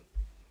not to.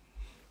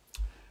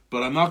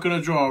 But I'm not going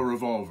to draw a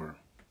revolver,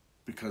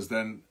 because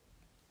then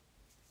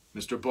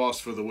Mr. Boss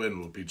for the win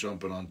will be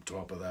jumping on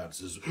top of that.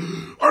 Says,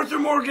 Arthur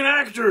Morgan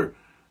actor!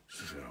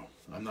 No,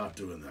 I'm not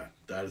doing that.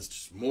 That is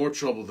just more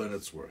trouble than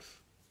it's worth.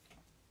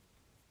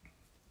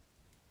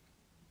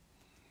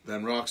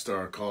 Then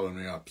Rockstar calling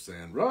me up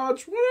saying,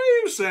 Rog, what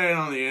are you saying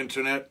on the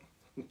internet?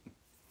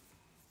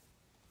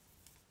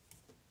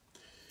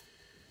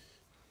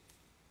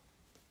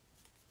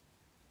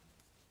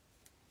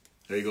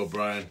 There you go,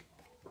 Brian.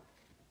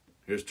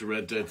 Here's to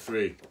Red Dead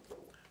 3,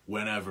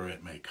 whenever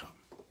it may come.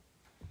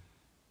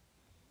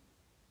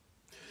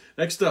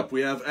 Next up,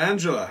 we have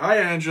Angela. Hi,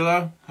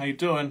 Angela. How you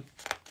doing?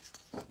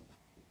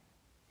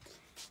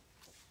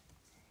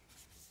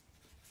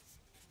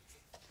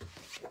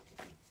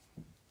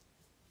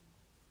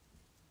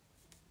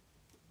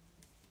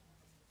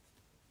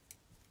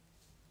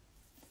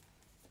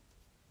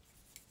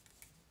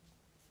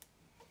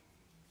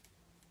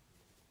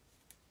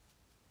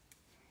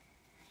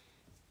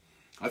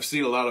 I've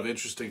seen a lot of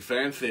interesting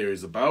fan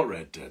theories about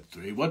Red Dead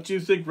 3. What do you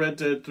think Red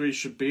Dead 3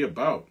 should be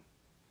about?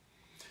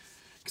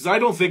 Because I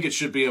don't think it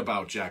should be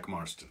about Jack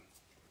Marston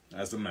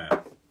as a man.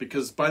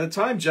 Because by the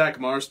time Jack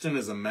Marston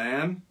is a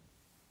man,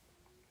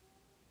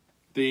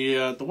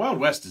 the Wild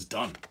West is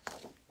done.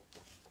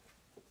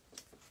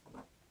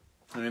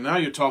 I mean, now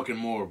you're talking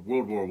more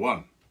World War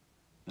I.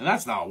 And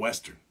that's not a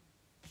Western.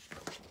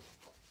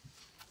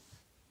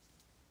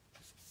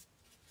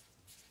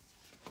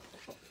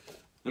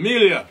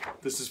 Amelia,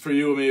 this is for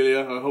you,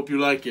 Amelia. I hope you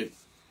like it.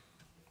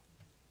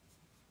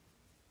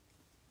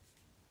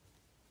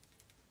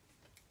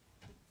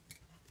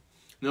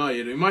 No,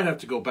 you might have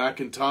to go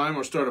back in time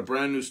or start a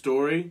brand new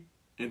story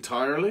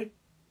entirely.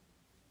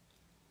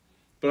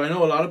 But I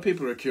know a lot of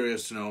people are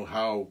curious to know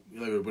how,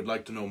 they would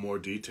like to know more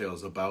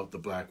details about the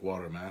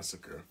Blackwater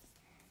Massacre.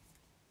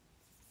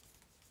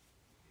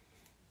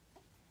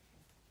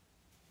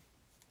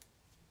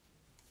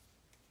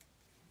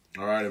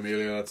 All right,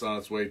 Amelia, that's on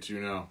its way to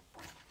you now.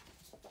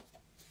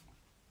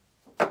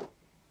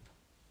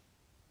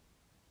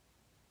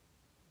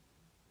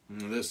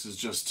 And this is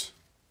just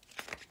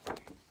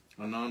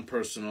a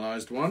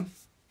non-personalized one.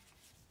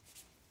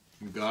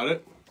 You got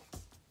it?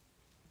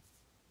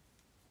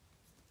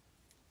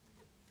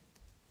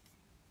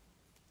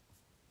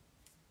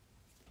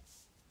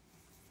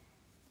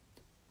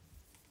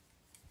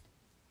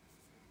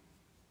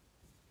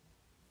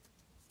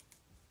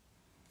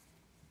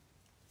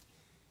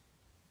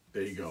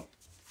 There you go.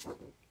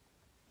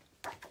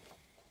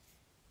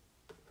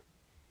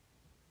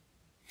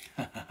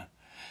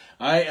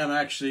 I am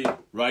actually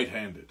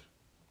right-handed,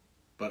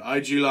 but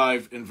IG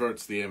Live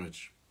inverts the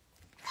image,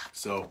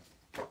 so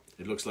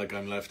it looks like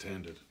I'm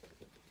left-handed.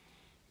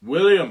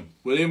 William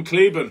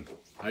Kleben.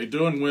 How you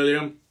doing,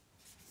 William?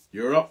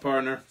 You're up,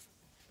 partner.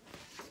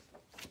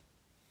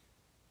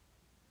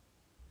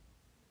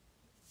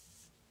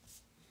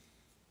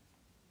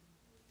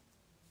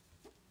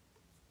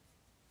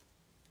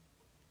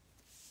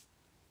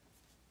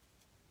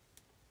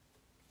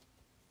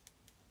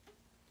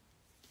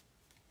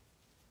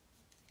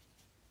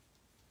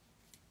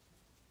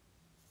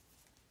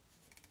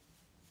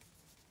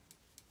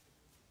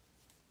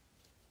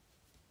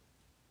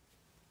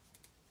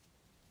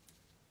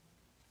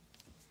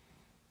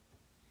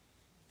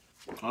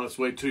 On its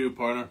way to you,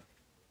 partner.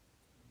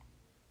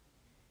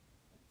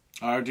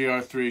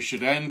 RDR3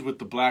 should end with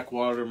the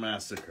Blackwater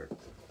Massacre.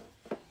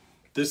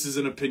 This is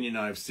an opinion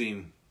I've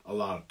seen a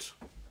lot.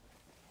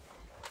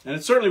 And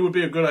it certainly would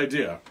be a good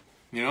idea,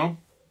 you know?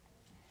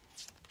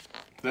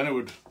 Then it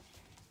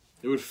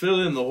would fill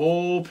in the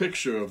whole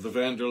picture of the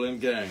Vanderlyn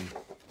gang.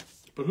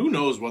 But who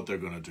knows what they're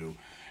going to do,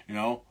 you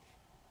know?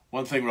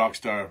 One thing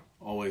Rockstar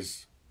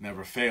always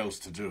never fails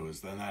to do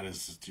is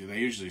they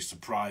usually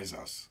surprise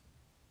us.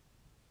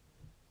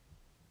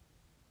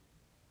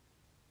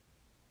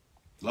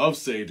 Love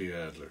Sadie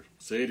Adler.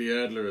 Sadie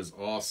Adler is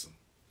awesome.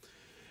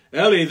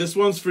 Ellie, this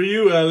one's for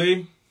you,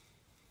 Ellie.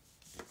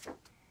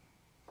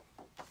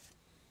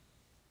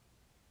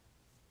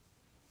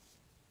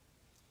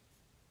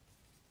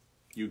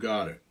 You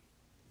got it.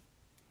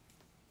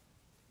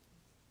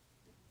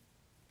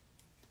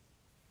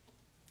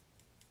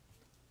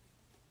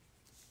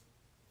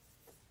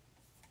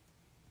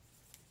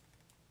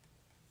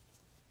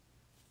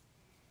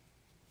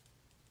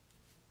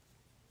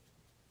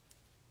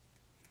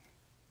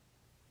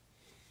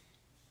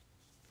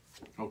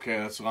 Okay,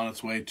 that's on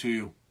its way to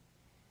you.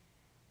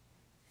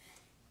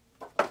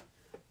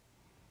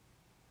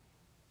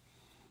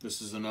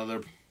 This is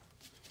another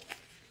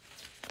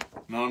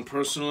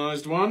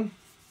non-personalized one.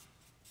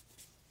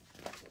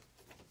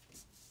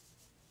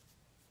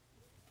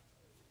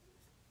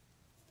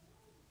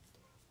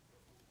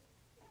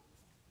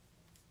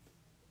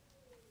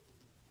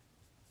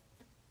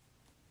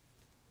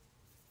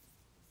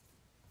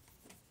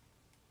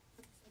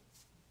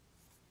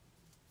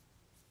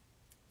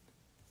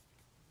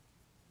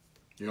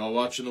 You all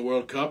watching the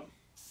World Cup?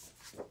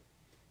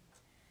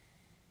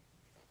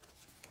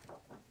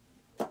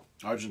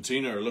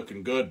 Argentina are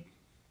looking good.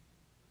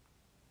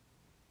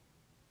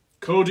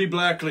 Cody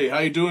Blackley, how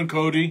you doing,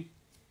 Cody?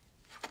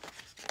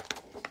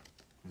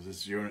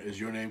 Is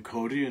your name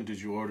Cody, and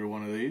did you order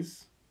one of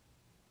these?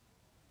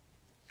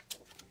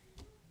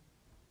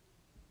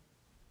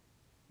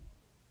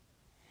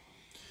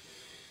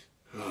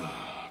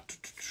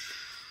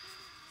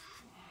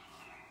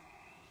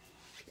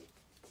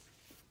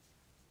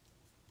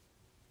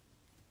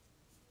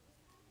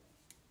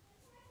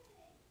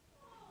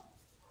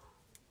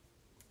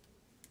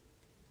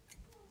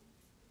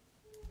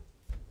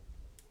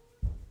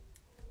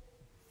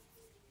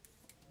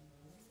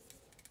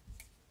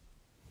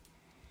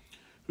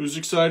 Who's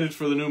excited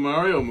for the new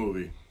Mario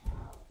movie?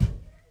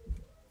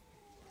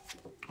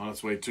 On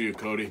its way to you,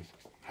 Cody.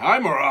 Hi,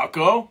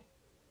 Morocco.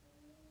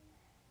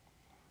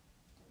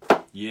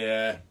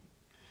 Yeah.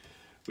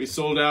 We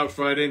sold out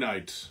Friday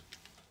night.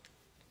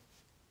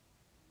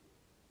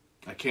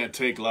 I can't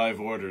take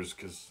live orders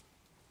because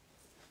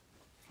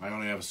I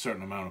only have a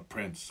certain amount of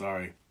prints.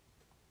 Sorry.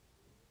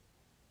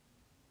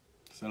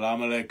 Salam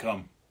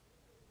alaikum.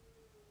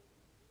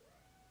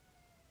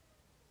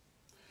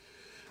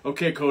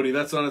 Okay, Cody,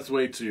 that's on its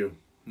way to you.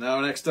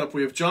 Now, next up,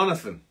 we have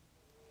Jonathan.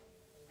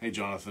 Hey,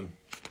 Jonathan.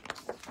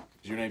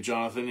 Is your name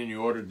Jonathan and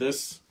you ordered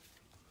this?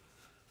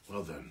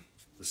 Well then,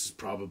 this is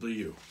probably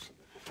you.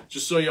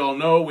 Just so you all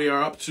know, we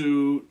are up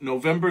to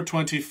November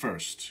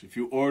 21st. If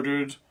you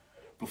ordered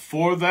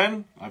before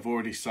then, I've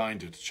already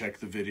signed it. Check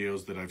the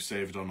videos that I've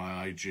saved on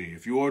my IG.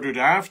 If you ordered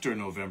after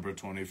November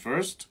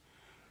 21st,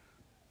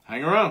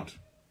 hang around.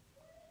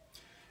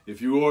 If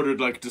you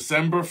ordered like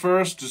December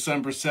 1st,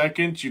 December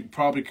 2nd, you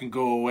probably can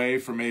go away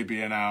for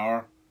maybe an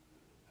hour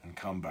and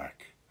come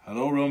back.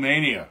 Hello,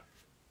 Romania.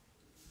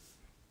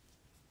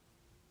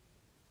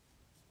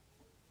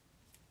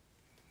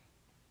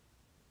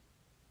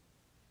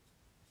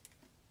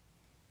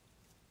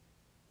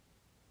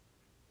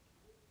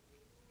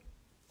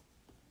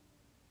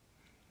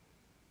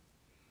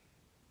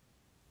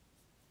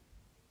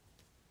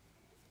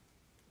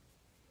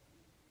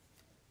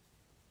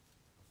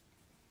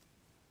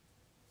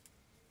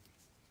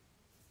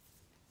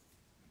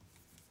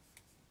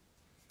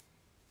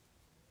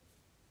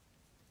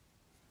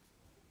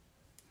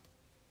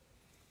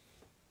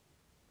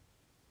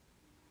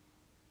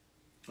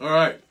 All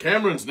right,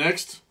 Cameron's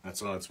next.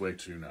 That's on its way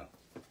to you now.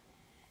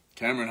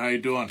 Cameron, how you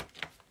doing?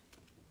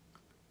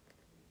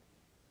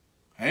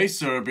 Hey,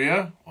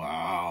 Serbia.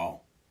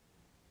 Wow.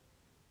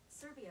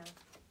 Serbia,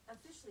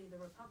 officially the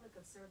Republic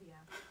of Serbia,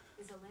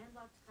 is a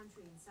landlocked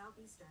country in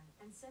southeastern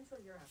and central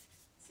Europe,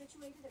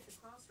 situated at the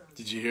crossroads.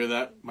 Did you hear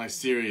that? My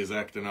Siri is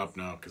acting up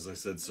now because I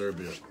said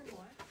Serbia.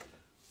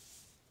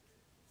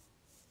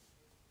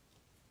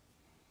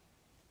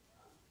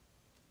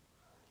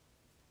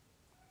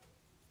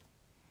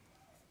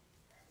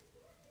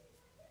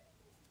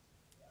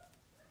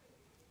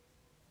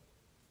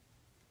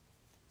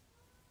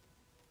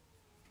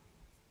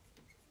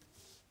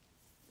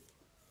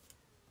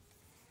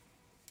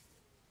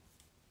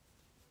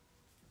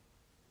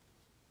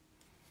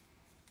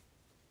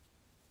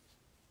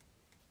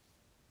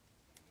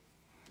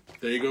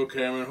 There you go,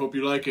 Cameron. Hope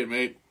you like it,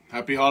 mate.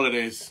 Happy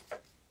holidays.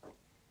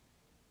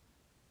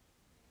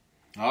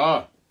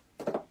 Ah,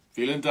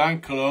 vielen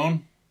Dank,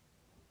 Cologne.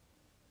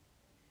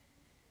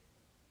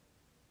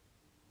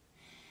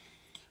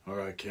 All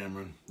right,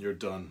 Cameron, you're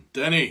done.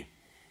 Denny,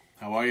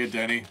 how are you,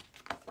 Denny?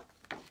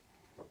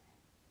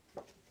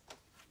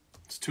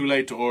 It's too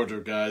late to order,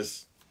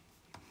 guys.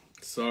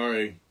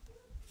 Sorry.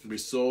 We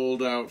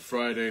sold out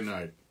Friday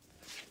night.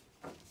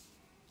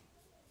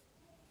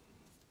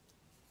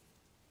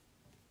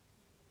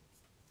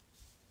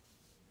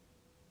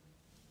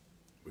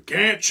 We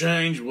can't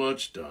change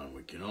what's done.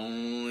 We can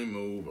only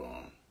move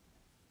on.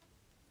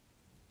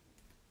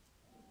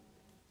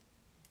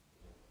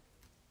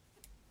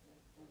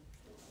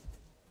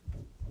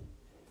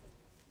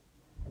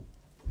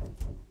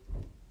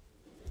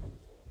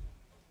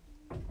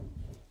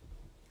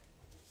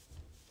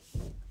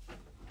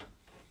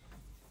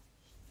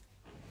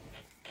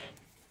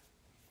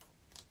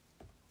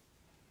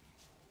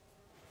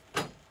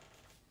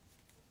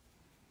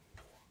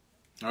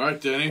 All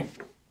right, Denny.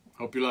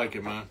 Hope you like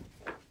it, man.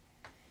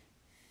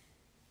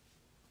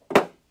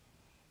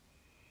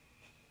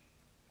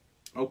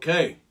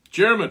 Okay,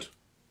 Jermid.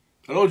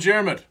 Hello,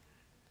 Jermid.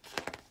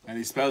 And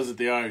he spells it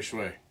the Irish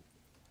way.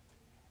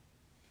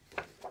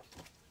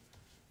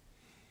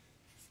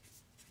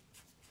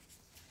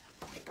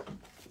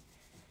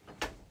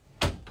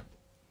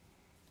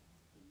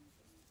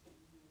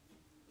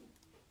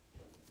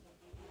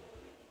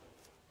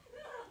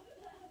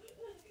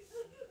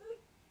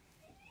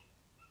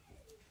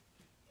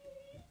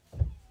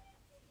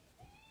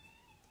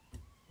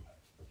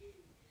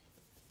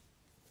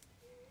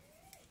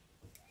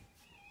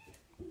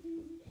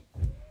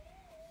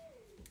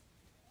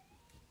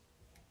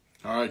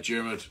 All right,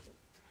 Jermid.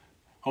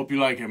 Hope you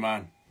like it,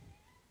 man.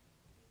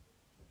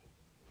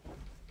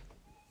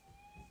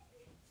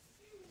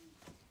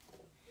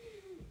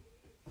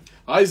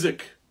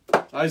 Isaac.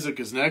 Isaac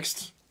is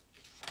next.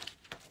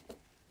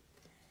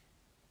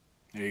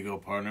 There you go,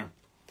 partner.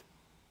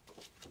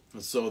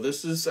 And so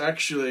this is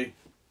actually...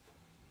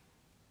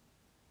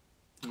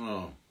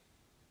 Oh.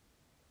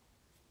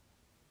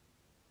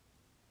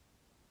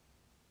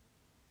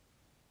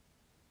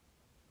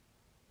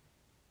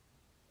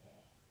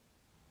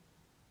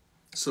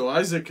 So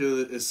Isaac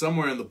is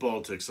somewhere in the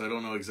Baltics. I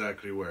don't know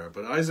exactly where.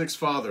 But Isaac's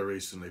father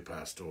recently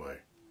passed away.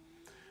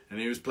 And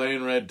he was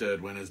playing Red Dead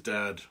when his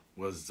dad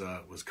was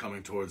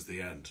coming towards the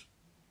end.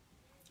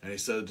 And he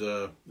said,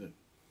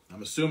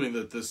 I'm assuming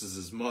that this is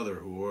his mother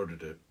who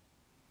ordered it.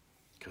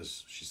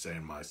 Because she's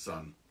saying my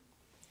son.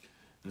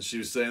 And she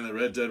was saying that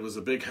Red Dead was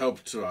a big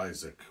help to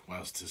Isaac,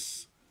 whilst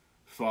his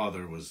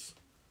father was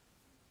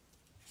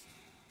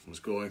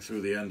going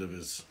through the end of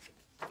his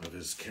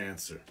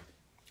cancer.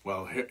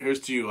 Well,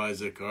 here's to you,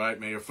 Isaac, all right?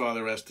 May your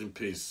father rest in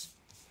peace.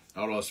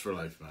 Outlaws for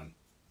life,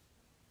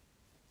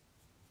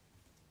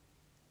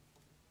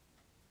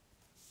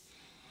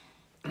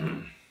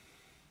 man.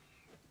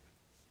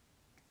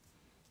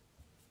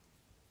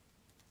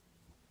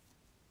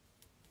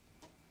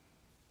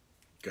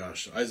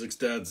 Gosh, Isaac's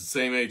dad's the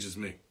same age as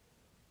me.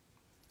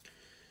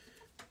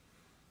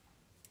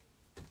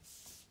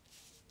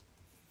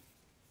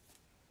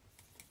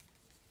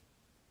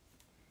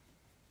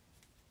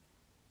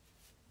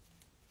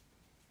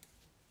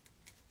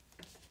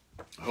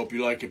 I hope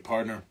you like it,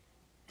 partner.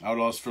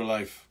 Outlaws for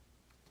life.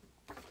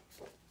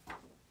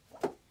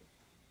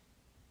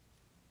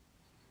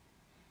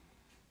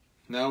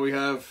 Now we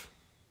have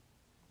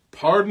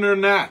Partner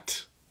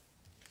Nat.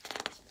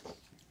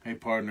 Hey,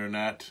 Partner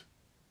Nat.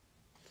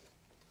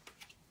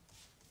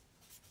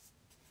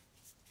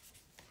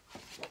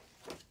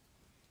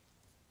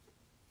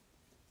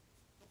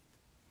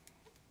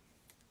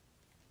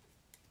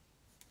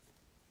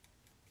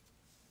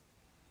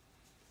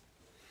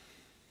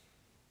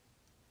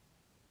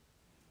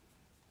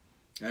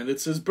 And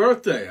it's his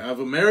birthday. Have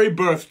a merry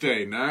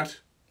birthday, Nat.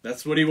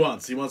 That's what he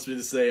wants. He wants me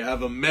to say,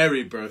 have a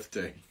merry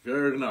birthday.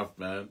 Fair enough,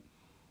 man.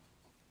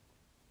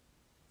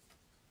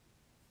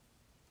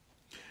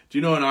 Do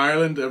you know in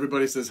Ireland,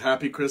 everybody says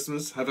happy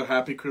Christmas? Have a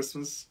happy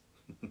Christmas?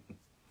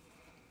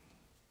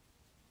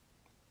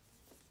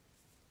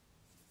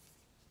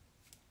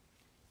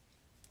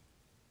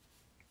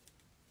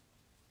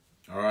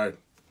 All right.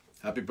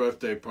 Happy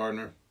birthday,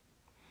 partner.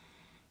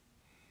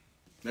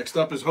 Next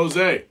up is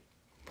Jose.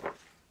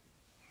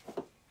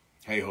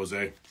 Hey,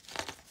 Jose.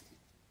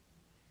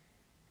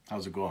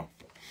 How's it going?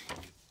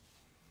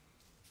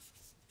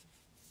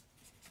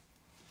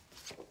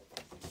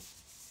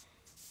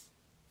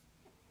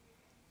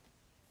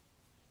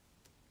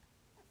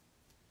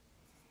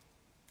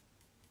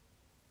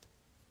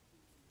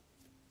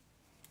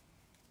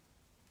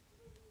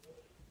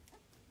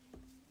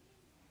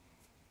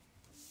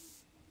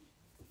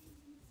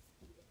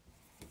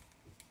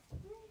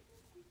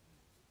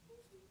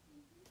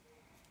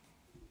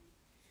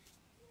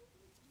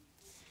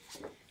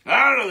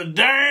 Out of the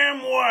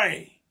damn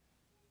way.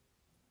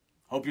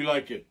 Hope you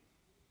like it.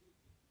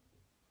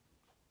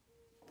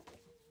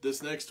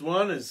 This next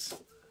one is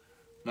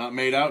not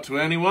made out to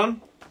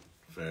anyone.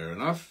 Fair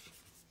enough.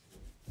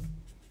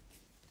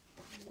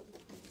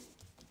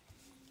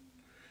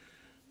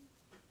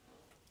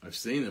 I've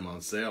seen them on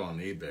sale on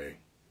eBay.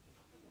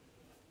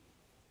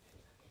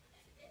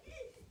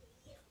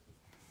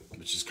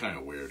 Which is kind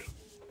of weird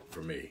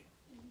for me.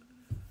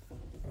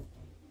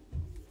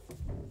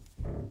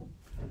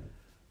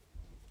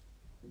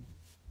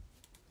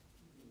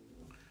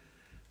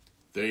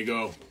 There you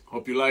go.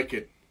 Hope you like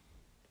it.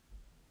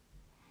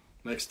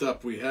 Next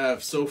up we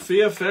have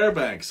Sophia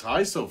Fairbanks.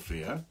 Hi,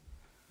 Sophia.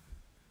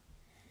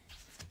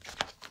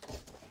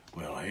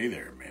 Well, hey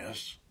there,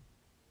 miss.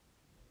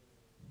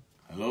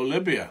 Hello,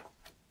 Libya.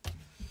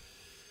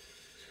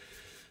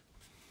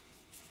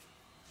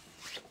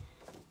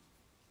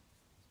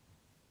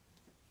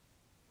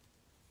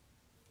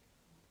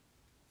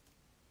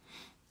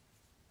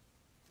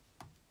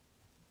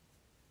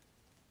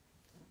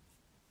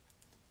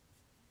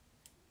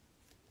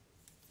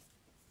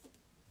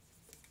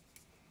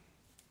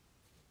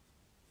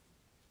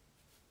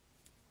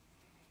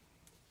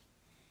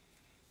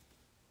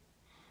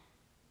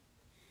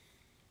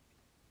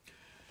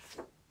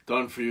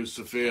 Done for you,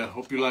 Sophia.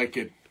 Hope you like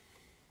it.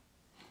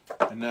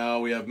 And now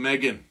we have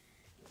Megan.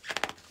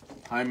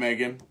 Hi,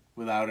 Megan,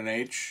 without an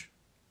H.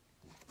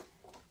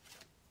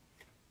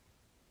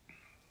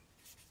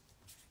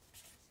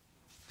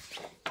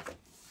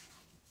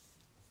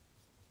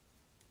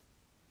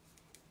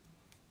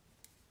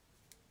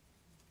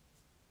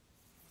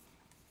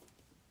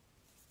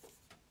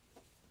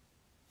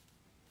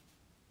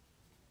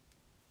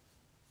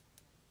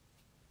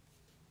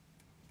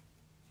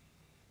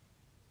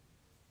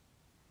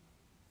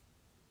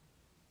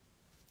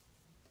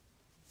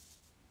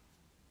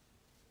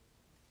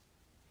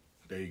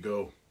 There you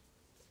go.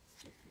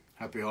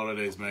 Happy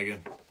holidays,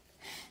 Megan.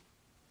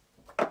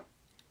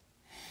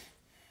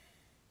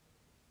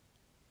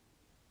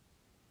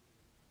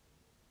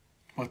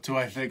 What do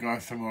I think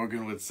Arthur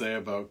Morgan would say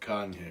about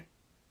Kanye?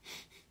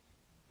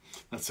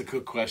 That's a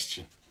good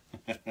question.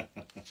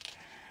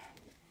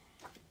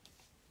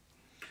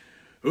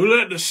 Who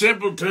let the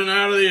simpleton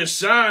out of the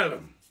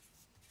asylum?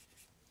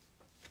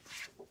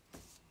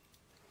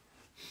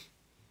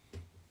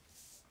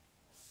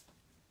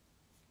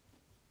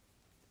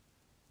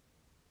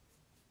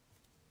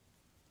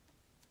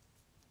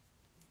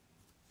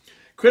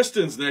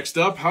 Kristen's next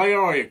up. How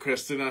are you,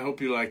 Kristen? I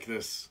hope you like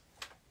this.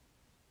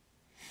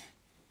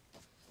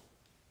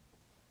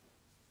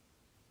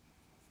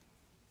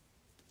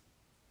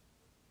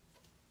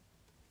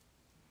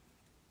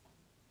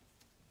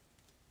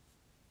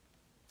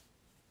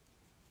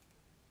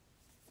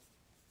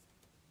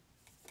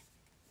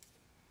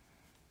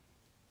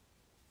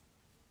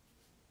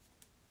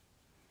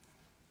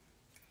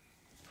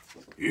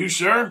 You,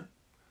 sir,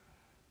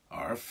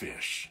 are a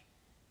fish.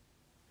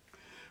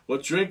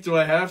 What drink do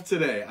I have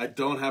today? I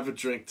don't have a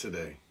drink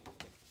today.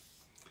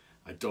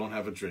 I don't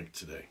have a drink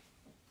today.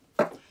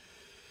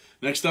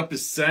 Next up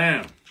is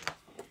Sam.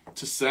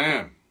 To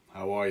Sam.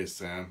 How are you,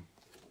 Sam?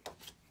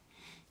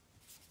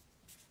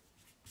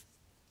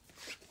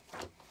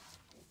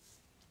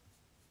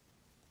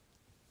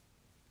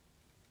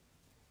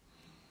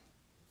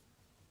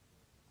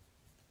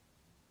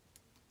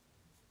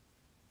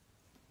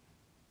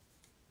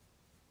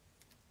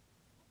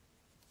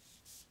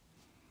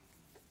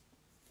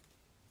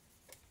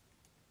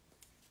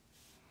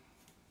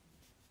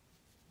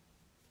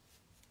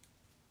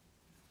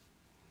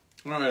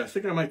 Alright, I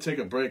think I might take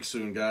a break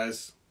soon,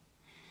 guys.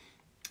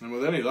 And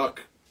with any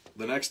luck,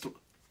 the next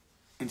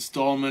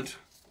installment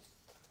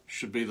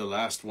should be the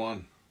last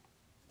one.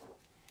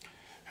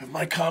 Have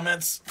my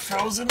comments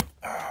frozen?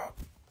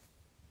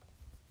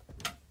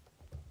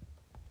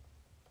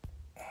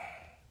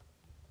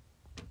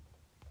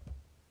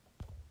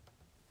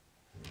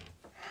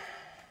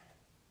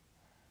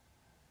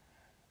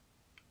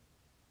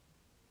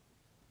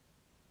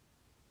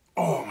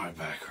 Oh, my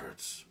back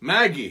hurts.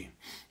 Maggie.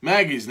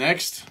 Maggie's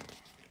next.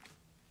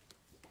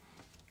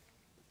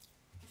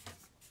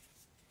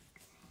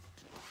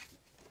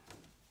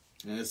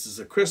 And this is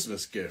a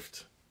Christmas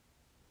gift.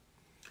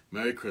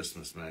 Merry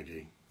Christmas,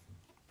 Maggie.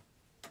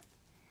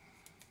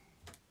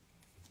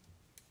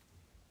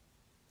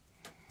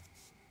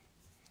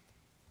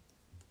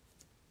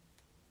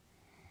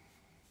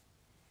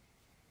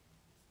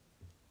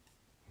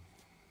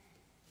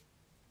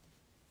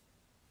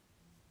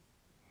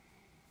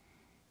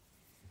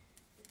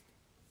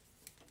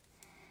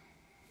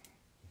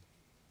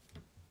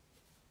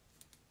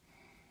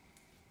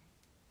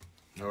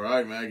 All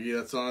right, Maggie,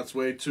 that's on its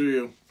way to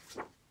you.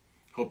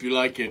 Hope you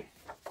like it.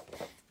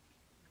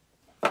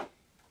 All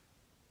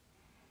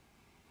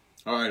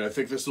right, I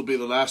think this will be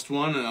the last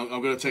one, and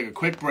I'm going to take a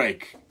quick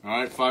break. All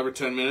right, 5 or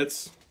 10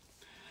 minutes,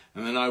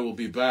 and then I will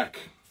be back.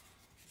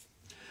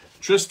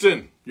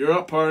 Tristan, you're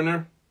up,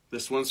 partner.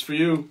 This one's for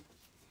you.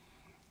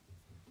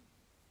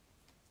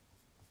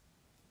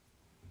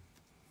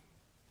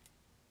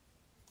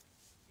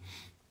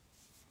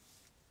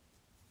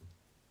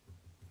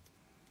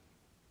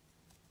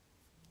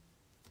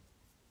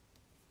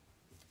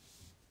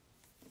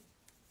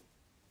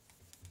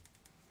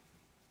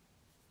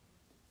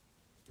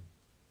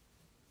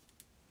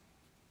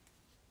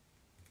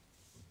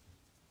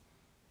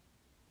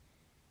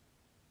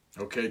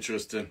 Okay,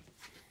 Tristan.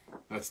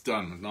 That's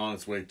done. It's on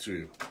its way to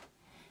you.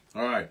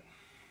 All right.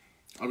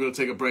 I'm going to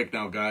take a break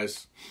now,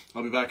 guys.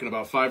 I'll be back in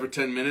about 5 or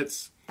 10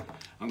 minutes.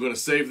 I'm going to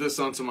save this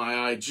onto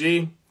my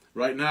IG.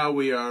 Right now,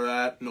 we are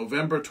at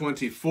November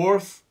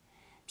 24th.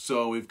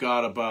 So we've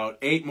got about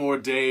 8 more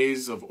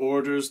days of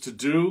orders to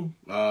do.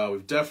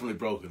 We've definitely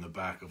broken the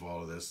back of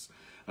all of this.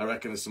 I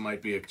reckon this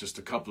might be just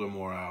a couple of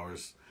more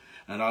hours.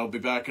 And I'll be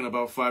back in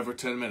about 5 or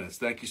 10 minutes.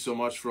 Thank you so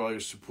much for all your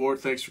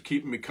support. Thanks for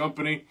keeping me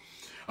company.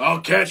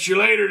 I'll catch you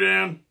later,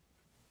 Dan.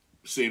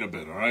 See you in a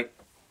bit, all right?